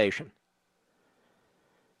foundation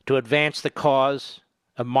to advance the cause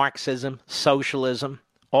of Marxism, socialism,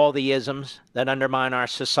 all the isms that undermine our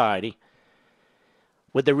society,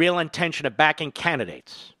 with the real intention of backing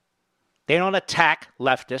candidates. They don't attack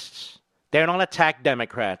leftists. They don't attack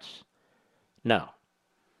Democrats. No.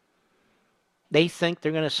 They think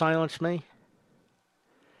they're going to silence me?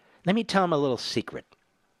 Let me tell them a little secret.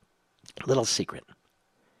 Little secret.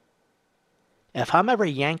 If I'm ever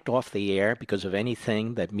yanked off the air because of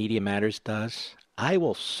anything that Media Matters does, I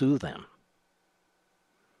will sue them.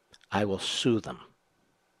 I will sue them.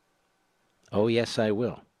 Oh, yes, I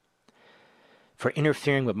will. For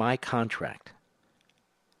interfering with my contract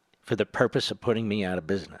for the purpose of putting me out of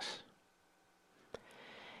business.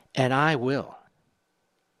 And I will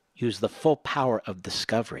use the full power of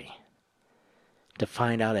discovery to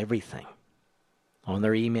find out everything on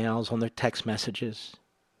their emails, on their text messages,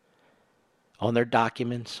 on their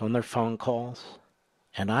documents, on their phone calls,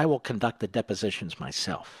 and I will conduct the depositions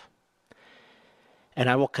myself. And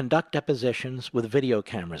I will conduct depositions with video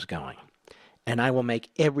cameras going, and I will make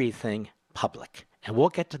everything public. And we'll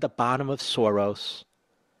get to the bottom of Soros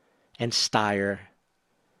and Steyer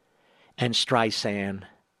and Streisand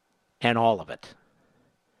and all of it.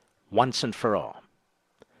 Once and for all.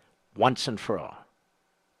 Once and for all.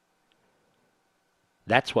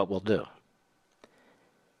 That's what we'll do.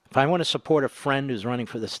 If I want to support a friend who's running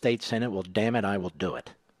for the state senate, well, damn it, I will do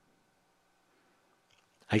it.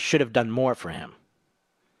 I should have done more for him.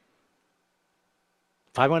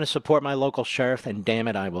 If I want to support my local sheriff, then damn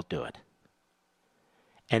it, I will do it.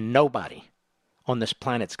 And nobody on this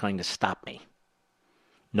planet's going to stop me.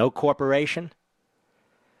 No corporation,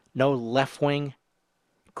 no left-wing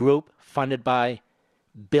group funded by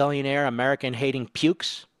billionaire American-hating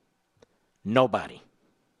pukes. Nobody.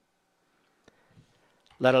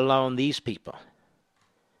 Let alone these people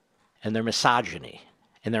and their misogyny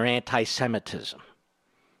and their anti-Semitism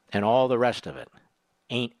and all the rest of it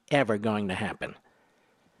ain't ever going to happen.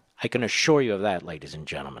 I can assure you of that, ladies and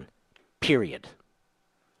gentlemen. Period.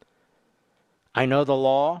 I know the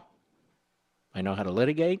law. I know how to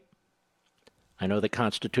litigate. I know the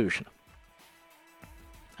Constitution.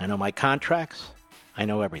 I know my contracts. I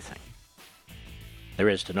know everything there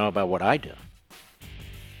is to know about what I do.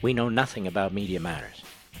 We know nothing about Media Matters.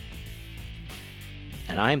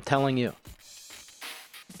 And I'm telling you,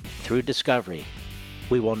 through discovery,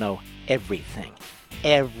 we will know everything.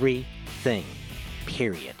 Everything.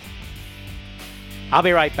 Period. I'll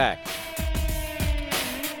be right back.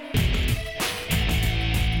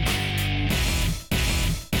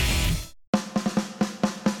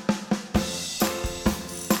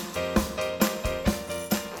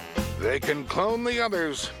 They can clone the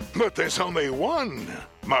others, but there's only one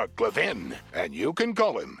Mark Levin, and you can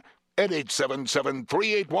call him at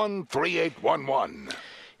 877-381-3811.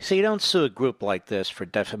 See, you don't sue a group like this for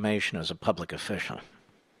defamation as a public official.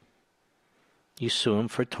 You sue them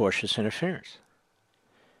for tortious interference.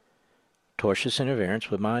 Tortious interference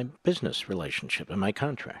with my business relationship and my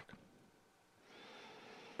contract.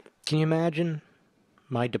 Can you imagine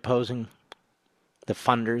my deposing the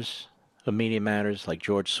funders of Media Matters like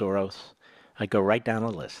George Soros? I'd go right down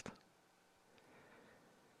the list.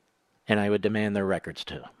 And I would demand their records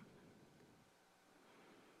too.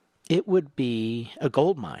 It would be a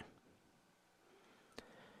gold mine.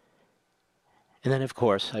 And then, of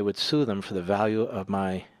course, I would sue them for the value of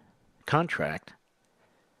my contract,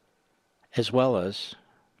 as well as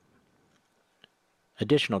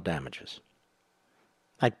additional damages.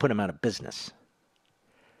 I'd put them out of business.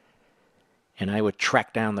 And I would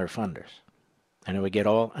track down their funders. And I would get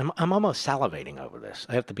all... I'm almost salivating over this.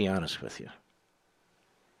 I have to be honest with you.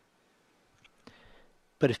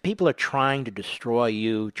 But if people are trying to destroy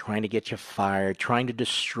you, trying to get you fired, trying to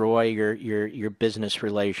destroy your business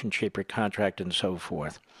relationship, your contract, and so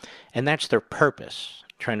forth, and that's their purpose,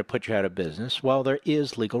 trying to put you out of business, well, there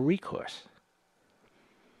is legal recourse.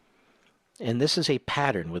 And this is a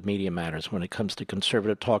pattern with Media Matters when it comes to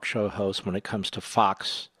conservative talk show hosts, when it comes to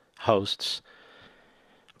Fox hosts.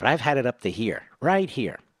 But I've had it up to here, right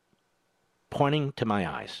here, pointing to my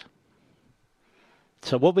eyes.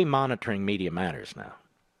 So we'll be monitoring Media Matters now.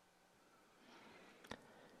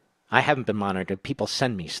 I haven't been monitoring. People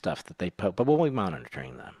send me stuff that they post, but we'll be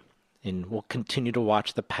monitoring them. And we'll continue to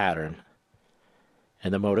watch the pattern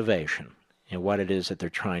and the motivation and what it is that they're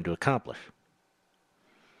trying to accomplish.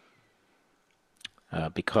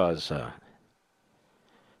 Because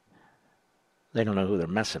they don't know who they're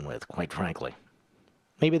messing with, quite frankly.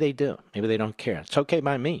 Maybe they do. Maybe they don't care. It's okay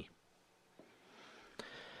by me.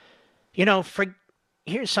 You know,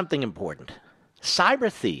 here's something important. Cyber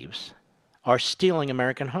thieves are stealing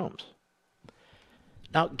American homes.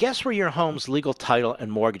 Now, guess where your home's legal title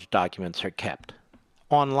and mortgage documents are kept?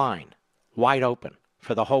 Online, wide open,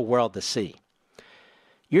 for the whole world to see.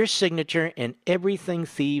 Your signature and everything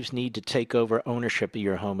thieves need to take over ownership of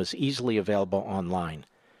your home is easily available online.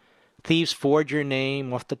 Thieves forge your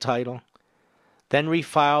name off the title, then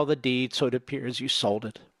refile the deed so it appears you sold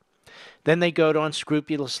it. Then they go to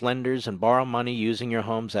unscrupulous lenders and borrow money using your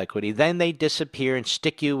home's equity. Then they disappear and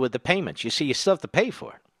stick you with the payments. You see, you still have to pay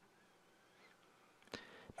for it.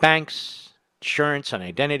 Banks, insurance, and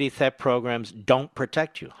identity theft programs don't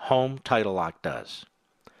protect you. Home Title Lock does.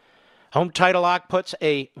 Home Title Lock puts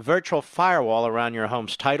a virtual firewall around your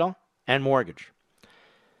home's title and mortgage.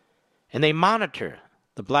 And they monitor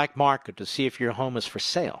the black market to see if your home is for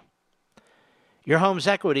sale. Your home's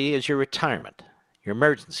equity is your retirement, your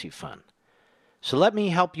emergency fund. So let me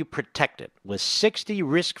help you protect it with 60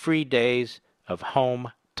 risk-free days of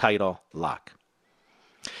Home Title Lock.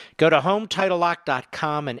 Go to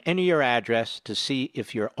HomeTitleLock.com and enter your address to see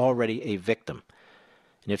if you're already a victim.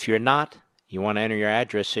 And if you're not, you want to enter your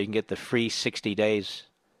address so you can get the free 60 days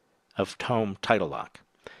of Home Title Lock.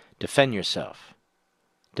 Defend yourself.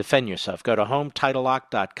 Defend yourself. Go to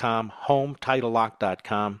HomeTitleLock.com,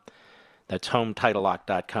 HomeTitleLock.com. That's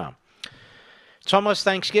HomeTitleLock.com. It's almost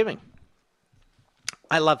Thanksgiving.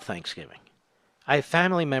 I love Thanksgiving. I have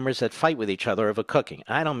family members that fight with each other over cooking.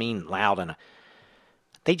 I don't mean loud and...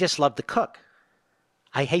 They just love to cook.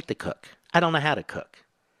 I hate to cook. I don't know how to cook.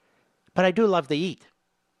 But I do love to eat.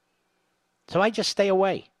 So I just stay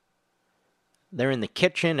away. They're in the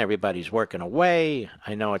kitchen. Everybody's working away.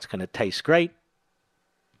 I know it's going to taste great.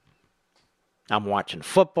 I'm watching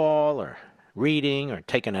football or reading or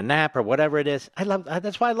taking a nap or whatever it is.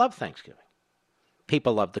 That's why I love Thanksgiving.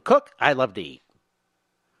 People love to cook. I love to eat.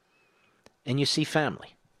 And you see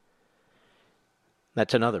family.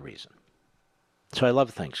 That's another reason. So I love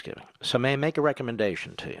Thanksgiving. So may I make a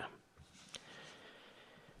recommendation to you?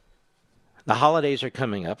 The holidays are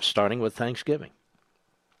coming up, starting with Thanksgiving.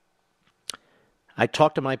 I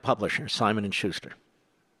talked to my publisher, Simon & Schuster.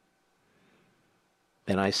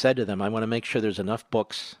 And I said to them, I want to make sure there's enough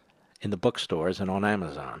books in the bookstores and on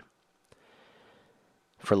Amazon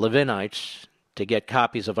for Levinites to get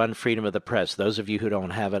copies of Unfreedom of the Press. Those of you who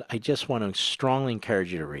don't have it, I just want to strongly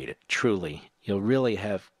encourage you to read it. Truly, you'll really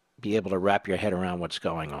be able to wrap your head around what's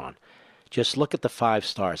going on. Just look at the 5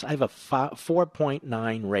 stars. I have a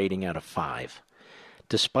 4.9 rating out of 5.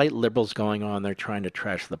 Despite liberals going on there trying to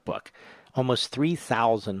trash the book. Almost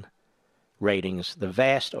 3,000 ratings. The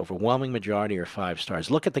vast, overwhelming majority are 5 stars.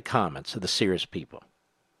 Look at the comments of the serious people.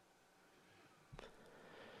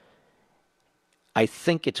 I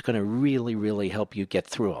think it's going to really, really help you get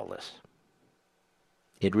through all this.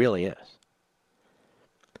 It really is.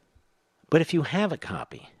 But if you have a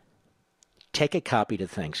copy, take a copy to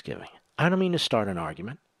Thanksgiving. I don't mean to start an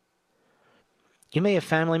argument. You may have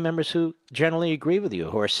family members who generally agree with you,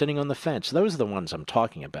 who are sitting on the fence. Those are the ones I'm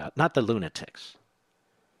talking about, not the lunatics.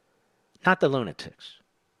 Not the lunatics.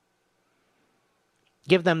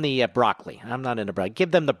 Give them the broccoli. I'm not into broccoli.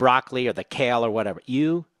 Give them the broccoli or the kale or whatever.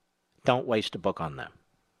 You don't waste a book on them.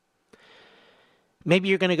 Maybe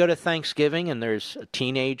you're going to go to Thanksgiving and there's a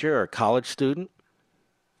teenager or a college student,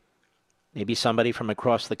 maybe somebody from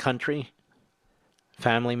across the country,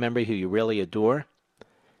 family member who you really adore.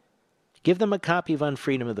 Give them a copy of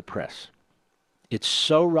Unfreedom of the Press. It's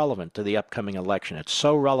so relevant to the upcoming election. It's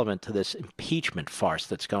so relevant to this impeachment farce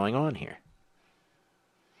that's going on here.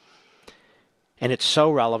 And it's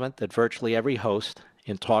so relevant that virtually every host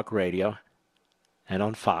in talk radio and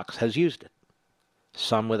on Fox has used it.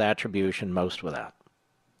 Some with attribution, most without.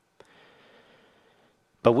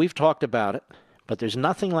 But we've talked about it, but there's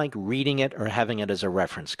nothing like reading it or having it as a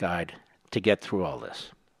reference guide to get through all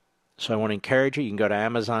this. So I want to encourage you. You can go to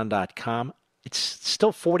Amazon.com. It's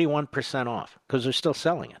still 41% off because they're still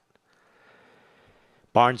selling it.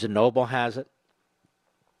 Barnes & Noble has it.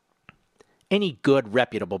 Any good,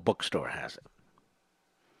 reputable bookstore has it.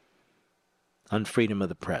 Unfreedom of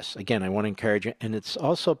the Press. Again, I want to encourage you. And it's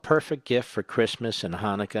also a perfect gift for Christmas and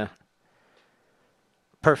Hanukkah.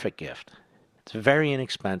 Perfect gift. It's very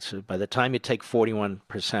inexpensive. By the time you take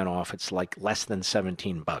 41% off, it's like less than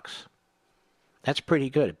 $17. That's pretty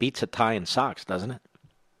good. It beats a tie and socks, doesn't it?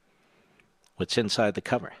 What's inside the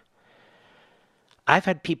cover. I've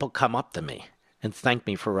had people come up to me and thank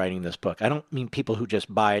me for writing this book. I don't mean people who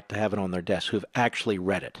just buy it to have it on their desk, who've actually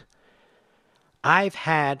read it. I've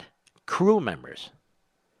had crew members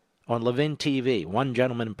on Levin TV, one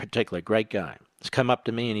gentleman in particular, great guy, has come up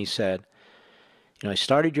to me and he said, I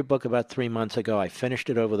started your book about 3 months ago. I finished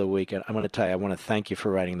it over the weekend. I'm going to tell you, I want to thank you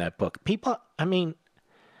for writing that book. People,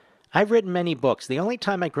 I've written many books. The only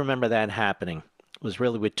time I can remember that happening was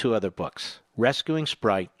really with 2 other books, Rescuing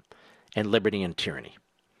Sprite and Liberty and Tyranny.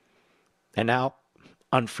 And now,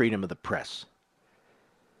 Unfreedom of the Press.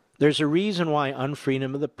 There's a reason why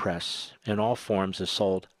Unfreedom of the Press in all forms has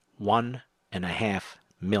sold 1.5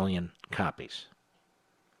 million copies.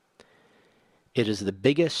 It is the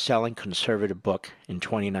biggest selling conservative book in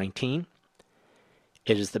 2019.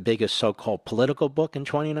 It is the biggest so-called political book in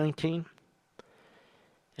 2019.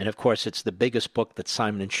 And of course, it's the biggest book that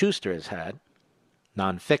Simon & Schuster has had,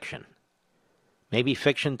 nonfiction. Maybe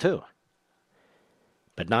fiction too.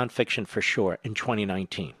 But nonfiction for sure in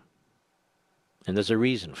 2019. And there's a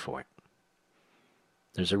reason for it.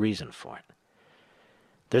 There's a reason for it.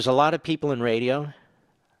 There's a lot of people in radio,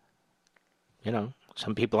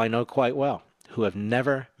 some people I know quite well, who have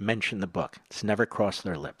never mentioned the book. It's never crossed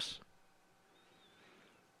their lips.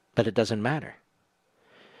 But it doesn't matter.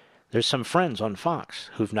 There's some friends on Fox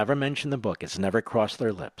who've never mentioned the book. It's never crossed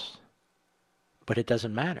their lips. But it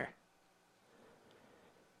doesn't matter.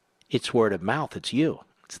 It's word of mouth. It's you.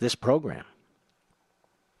 It's this program.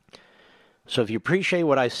 So if you appreciate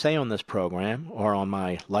what I say on this program, or on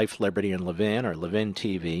my Life, Liberty, and Levin, or Levin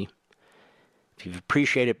TV, if you've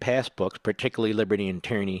appreciated past books, particularly Liberty and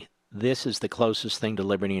Tyranny, this is the closest thing to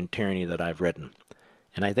Liberty and Tyranny that I've written.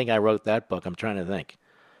 And I think I wrote that book, I'm trying to think,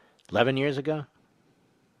 11 years ago?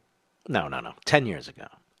 No, 10 years ago.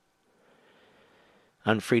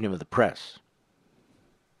 Unfreedom of the Press.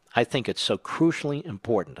 I think it's so crucially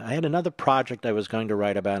important. I had another project I was going to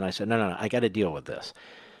write about, and I said, no, I got to deal with this.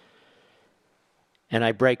 And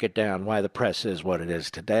I break it down, why the press is what it is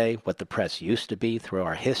today, what the press used to be through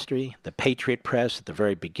our history, the Patriot press at the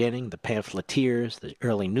very beginning, the pamphleteers, the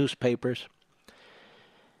early newspapers,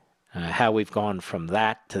 how we've gone from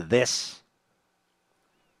that to this.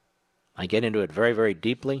 I get into it very, very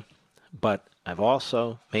deeply, but I've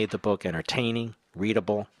also made the book entertaining,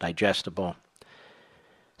 readable, digestible,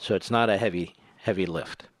 so it's not a heavy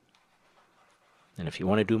lift. And if you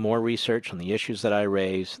want to do more research on the issues that I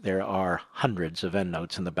raise, there are hundreds of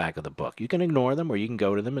endnotes in the back of the book. You can ignore them, or you can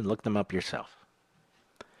go to them and look them up yourself.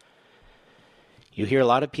 You hear a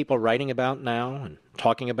lot of people writing about now and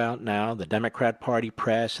talking about now, the Democrat Party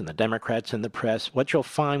press and the Democrats in the press. What you'll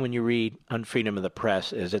find when you read Unfreedom of the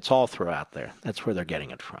Press is it's all throughout there. That's where they're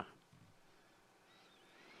getting it from.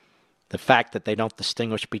 The fact that they don't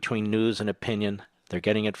distinguish between news and opinion, they're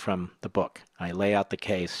getting it from the book. I lay out the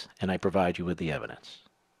case and I provide you with the evidence.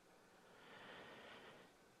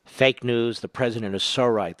 Fake news, the president is so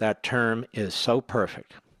right. That term is so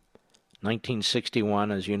perfect.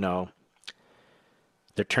 1961, as you know,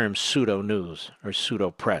 the term pseudo-news or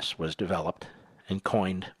pseudo-press was developed and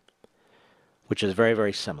coined, which is very,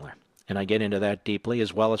 very similar. And I get into that deeply,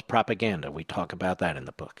 as well as propaganda. We talk about that in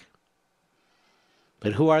the book.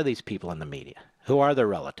 But who are these people in the media? Who are their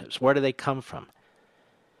relatives? Where do they come from?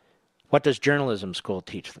 What does journalism school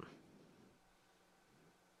teach them?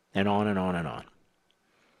 And on and on and on.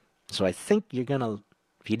 So I think you're going to,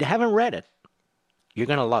 if you haven't read it, you're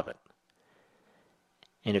going to love it.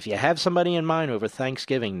 And if you have somebody in mind over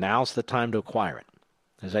Thanksgiving, now's the time to acquire it.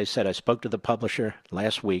 As I said, I spoke to the publisher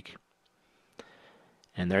last week,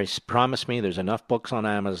 and they promised me there's enough books on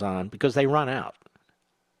Amazon, because they run out.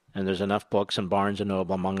 And there's enough books in Barnes &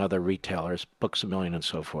 Noble, among other retailers, Books A Million and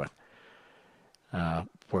so forth,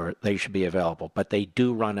 where they should be available. But they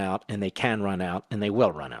do run out, and they can run out, and they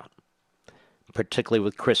will run out, particularly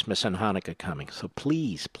with Christmas and Hanukkah coming. So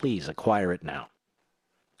please, please acquire it now.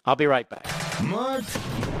 I'll be right back. Mark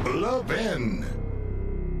Levin.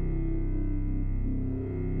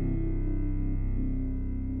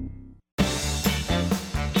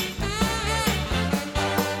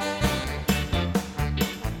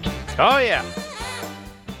 Oh, yeah.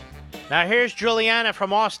 Now, here's Juliana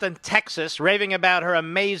from Austin, Texas, raving about her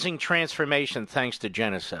amazing transformation thanks to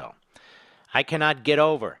Genucel. I cannot get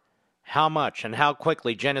over how much and how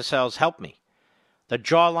quickly Genucel's helped me. The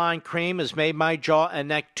jawline cream has made my jaw and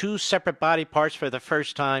neck two separate body parts for the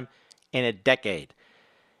first time in a decade.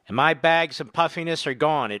 And my bags and puffiness are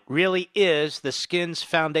gone. It really is the skin's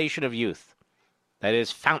foundation of youth. That is,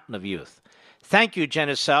 fountain of youth. Thank you,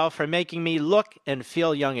 Genucel, for making me look and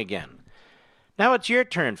feel young again. Now it's your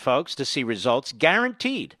turn, folks, to see results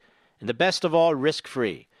guaranteed, and the best of all,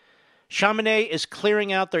 risk-free. Chamonix is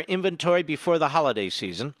clearing out their inventory before the holiday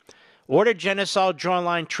season. Order Genucel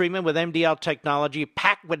jawline treatment with MDL technology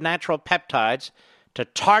packed with natural peptides to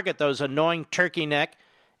target those annoying turkey neck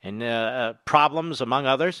and problems, among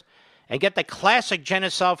others, and get the classic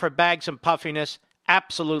Genucel for bags and puffiness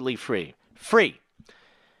absolutely free. Free.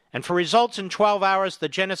 And for results in 12 hours, the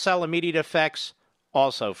Genucel immediate effects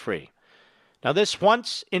also free. Now, this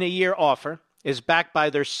once-in-a-year offer is backed by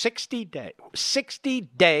their 60-day,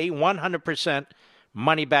 100%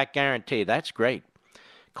 money-back guarantee. That's great.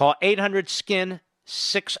 Call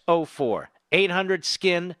 800-SKIN-604,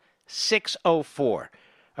 800-SKIN-604,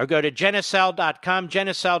 or go to Genucel.com,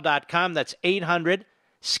 Genucel.com. That's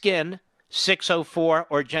 800-SKIN-604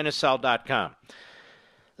 or Genucel.com.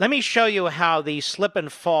 Let me show you how the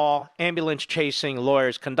slip-and-fall ambulance-chasing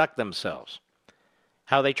lawyers conduct themselves,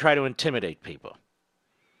 how they try to intimidate people.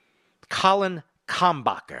 Colin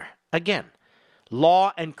Kambacher, again,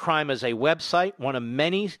 Law and Crime is a website, one of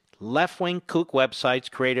many left-wing kook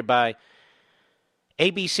websites created by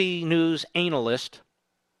ABC News analyst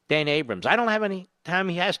Dan Abrams. I don't have any time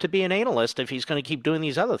he has to be an analyst if he's going to keep doing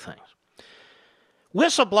these other things.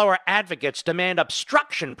 Whistleblower advocates demand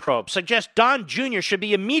obstruction probe, suggest Don Jr. should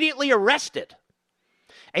be immediately arrested.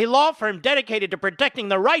 A law firm dedicated to protecting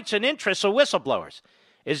the rights and interests of whistleblowers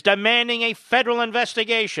is demanding a federal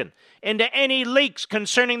investigation into any leaks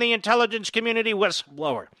concerning the intelligence community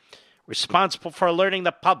whistleblower responsible for alerting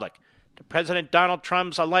the public to President Donald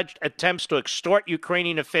Trump's alleged attempts to extort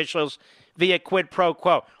Ukrainian officials via quid pro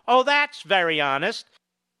quo. Oh, that's very honest.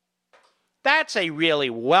 That's a really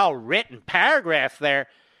well-written paragraph there,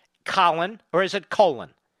 Colin, or is it colon?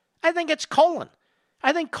 I think it's colon.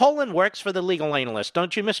 I think colon works for the legal analyst,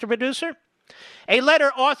 don't you, Mr. Producer? A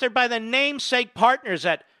letter authored by the namesake partners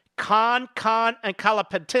at Con, and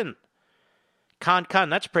Calapinto. Con,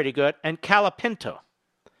 that's pretty good, and Calapinto.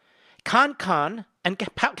 Con, and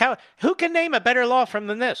who can name a better law firm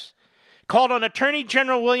than this? Called on Attorney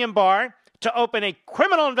General William Barr to open a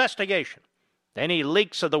criminal investigation into any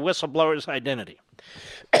leaks of the whistleblower's identity.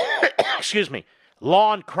 Excuse me.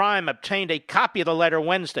 Law and Crime obtained a copy of the letter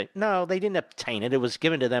Wednesday. No, they didn't obtain it. It was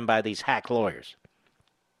given to them by these hack lawyers.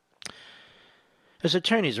 As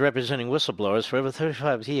attorneys representing whistleblowers for over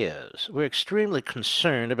 35 years, we're extremely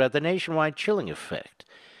concerned about the nationwide chilling effect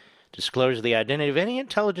disclosure of the identity of any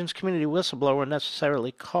intelligence community whistleblower will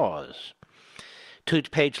necessarily cause.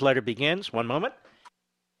 Two-page letter begins. One moment.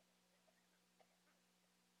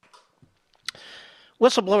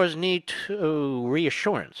 Whistleblowers need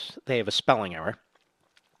reassurance they have a spelling error,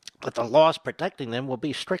 but the laws protecting them will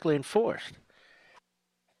be strictly enforced.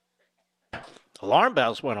 Alarm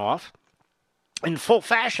bells went off in full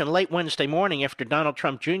fashion late Wednesday morning after Donald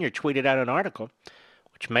Trump Jr. tweeted out an article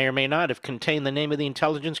which may or may not have contained the name of the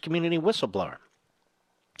intelligence community whistleblower.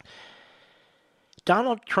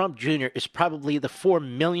 Donald Trump Jr. is probably the 4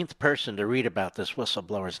 millionth person to read about this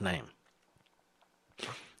whistleblower's name.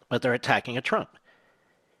 But they're attacking a Trump.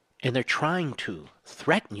 And they're trying to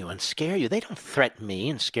threaten you and scare you. They don't threaten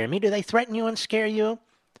me and scare me. Do they threaten you and scare you?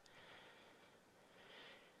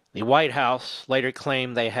 The White House later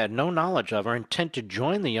claimed they had no knowledge of or intent to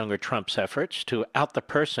join the younger Trump's efforts to out the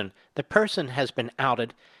person. The person has been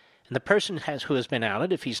outed, and the person who has been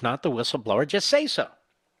outed, if he's not the whistleblower, just say so.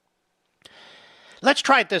 Let's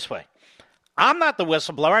try it this way. I'm not the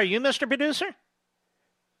whistleblower. Are you, Mr. Producer?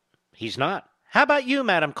 He's not. How about you,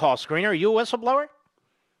 Madam Call Screener? Are you a whistleblower?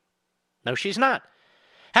 No, she's not.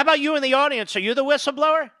 How about you in the audience? Are you the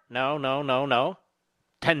whistleblower? No.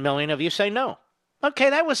 10 million of you say no.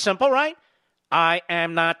 Okay, that was simple, right? I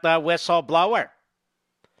am not the whistleblower.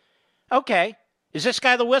 Okay, is this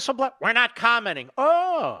guy the whistleblower? We're not commenting.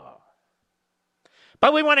 Oh.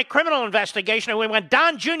 But we want a criminal investigation and we want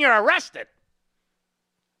Don Jr. arrested.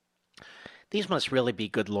 These must really be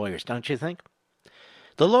good lawyers, don't you think?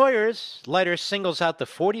 The lawyer's letter singles out the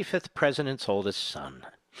 45th president's oldest son.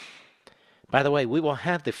 By the way, we will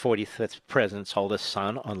have the 45th president's oldest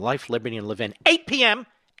son on Life, Liberty, and Levin. 8 p.m.,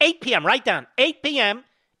 write down, 8 p.m.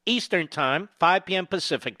 Eastern Time, 5 p.m.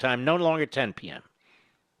 Pacific Time, no longer 10 p.m.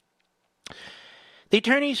 The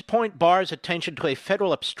attorney's point bars attention to a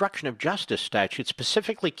federal obstruction of justice statute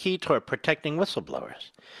specifically key toward protecting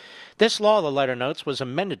whistleblowers. This law, the letter notes, was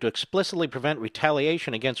amended to explicitly prevent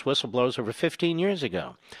retaliation against whistleblowers over 15 years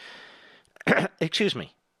ago. Excuse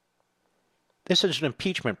me. This is an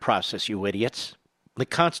impeachment process, you idiots. The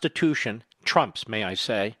Constitution trumps, may I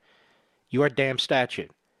say, your damn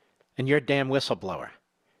statute and your damn whistleblower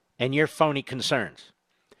and your phony concerns.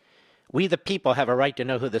 We, the people, have a right to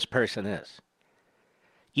know who this person is.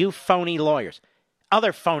 You phony lawyers,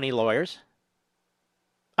 other phony lawyers,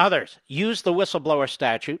 others use the whistleblower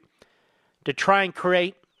statute to try and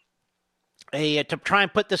put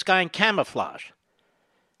this guy in camouflage.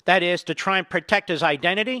 That is, to try and protect his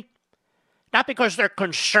identity, not because they're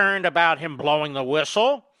concerned about him blowing the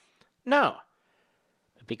whistle, no,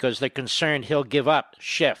 but because they're concerned he'll give up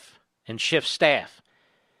Schiff and Schiff's staff.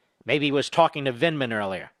 Maybe he was talking to Vindman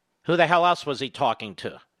earlier. Who the hell else was he talking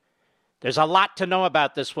to? There's a lot to know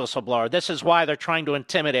about this whistleblower. This is why they're trying to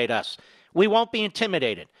intimidate us. We won't be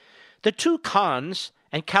intimidated. The two cons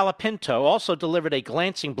and Calapinto also delivered a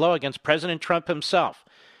glancing blow against President Trump himself.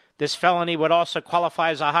 This felony would also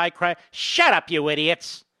qualify as a high crime. Shut up, you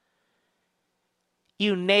idiots!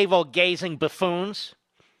 You navel-gazing buffoons!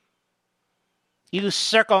 You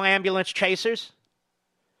circle ambulance chasers!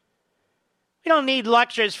 We don't need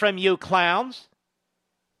lectures from you clowns.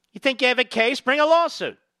 You think you have a case? Bring a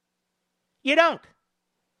lawsuit. You don't.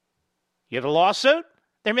 You have a lawsuit?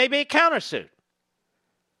 There may be a countersuit.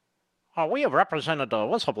 We have represented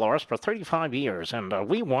whistleblowers for 35 years, and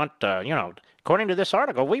we want, according to this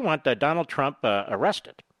article, we want Donald Trump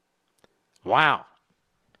arrested. Wow.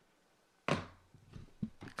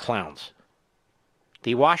 Clowns.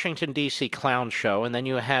 The Washington, D.C. clown show, and then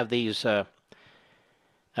you have these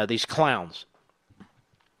clowns,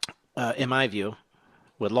 in my view,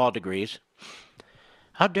 with law degrees.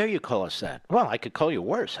 How dare you call us that? Well, I could call you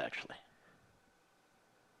worse, actually.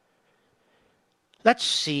 Let's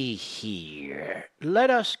see here.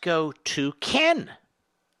 Let us go to Ken,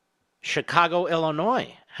 Chicago,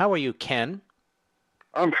 Illinois. How are you, Ken?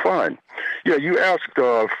 I'm fine. Yeah, you asked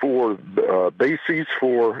for bases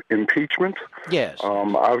for impeachment. Yes.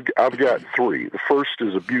 I've got three. The first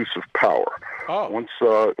is abuse of power. Oh. Once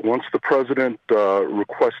the president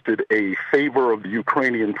requested a favor of the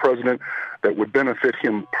Ukrainian president that would benefit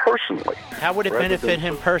him personally. How would it benefit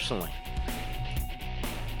him personally?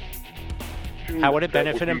 How would it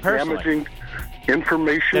benefit him personally?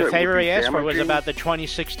 Information. The favor he asked for was about the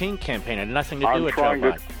 2016 campaign. It had nothing to do with Joe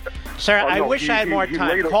Biden. Sir, I wish I had more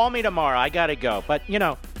time. Call me tomorrow. I got to go. But, you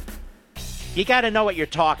got to know what you're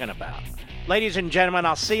talking about. Ladies and gentlemen,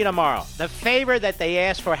 I'll see you tomorrow. The favor that they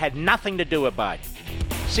asked for had nothing to do with Biden.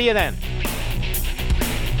 See you then.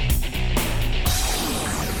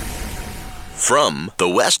 From the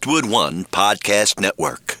Westwood One Podcast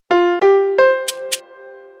Network.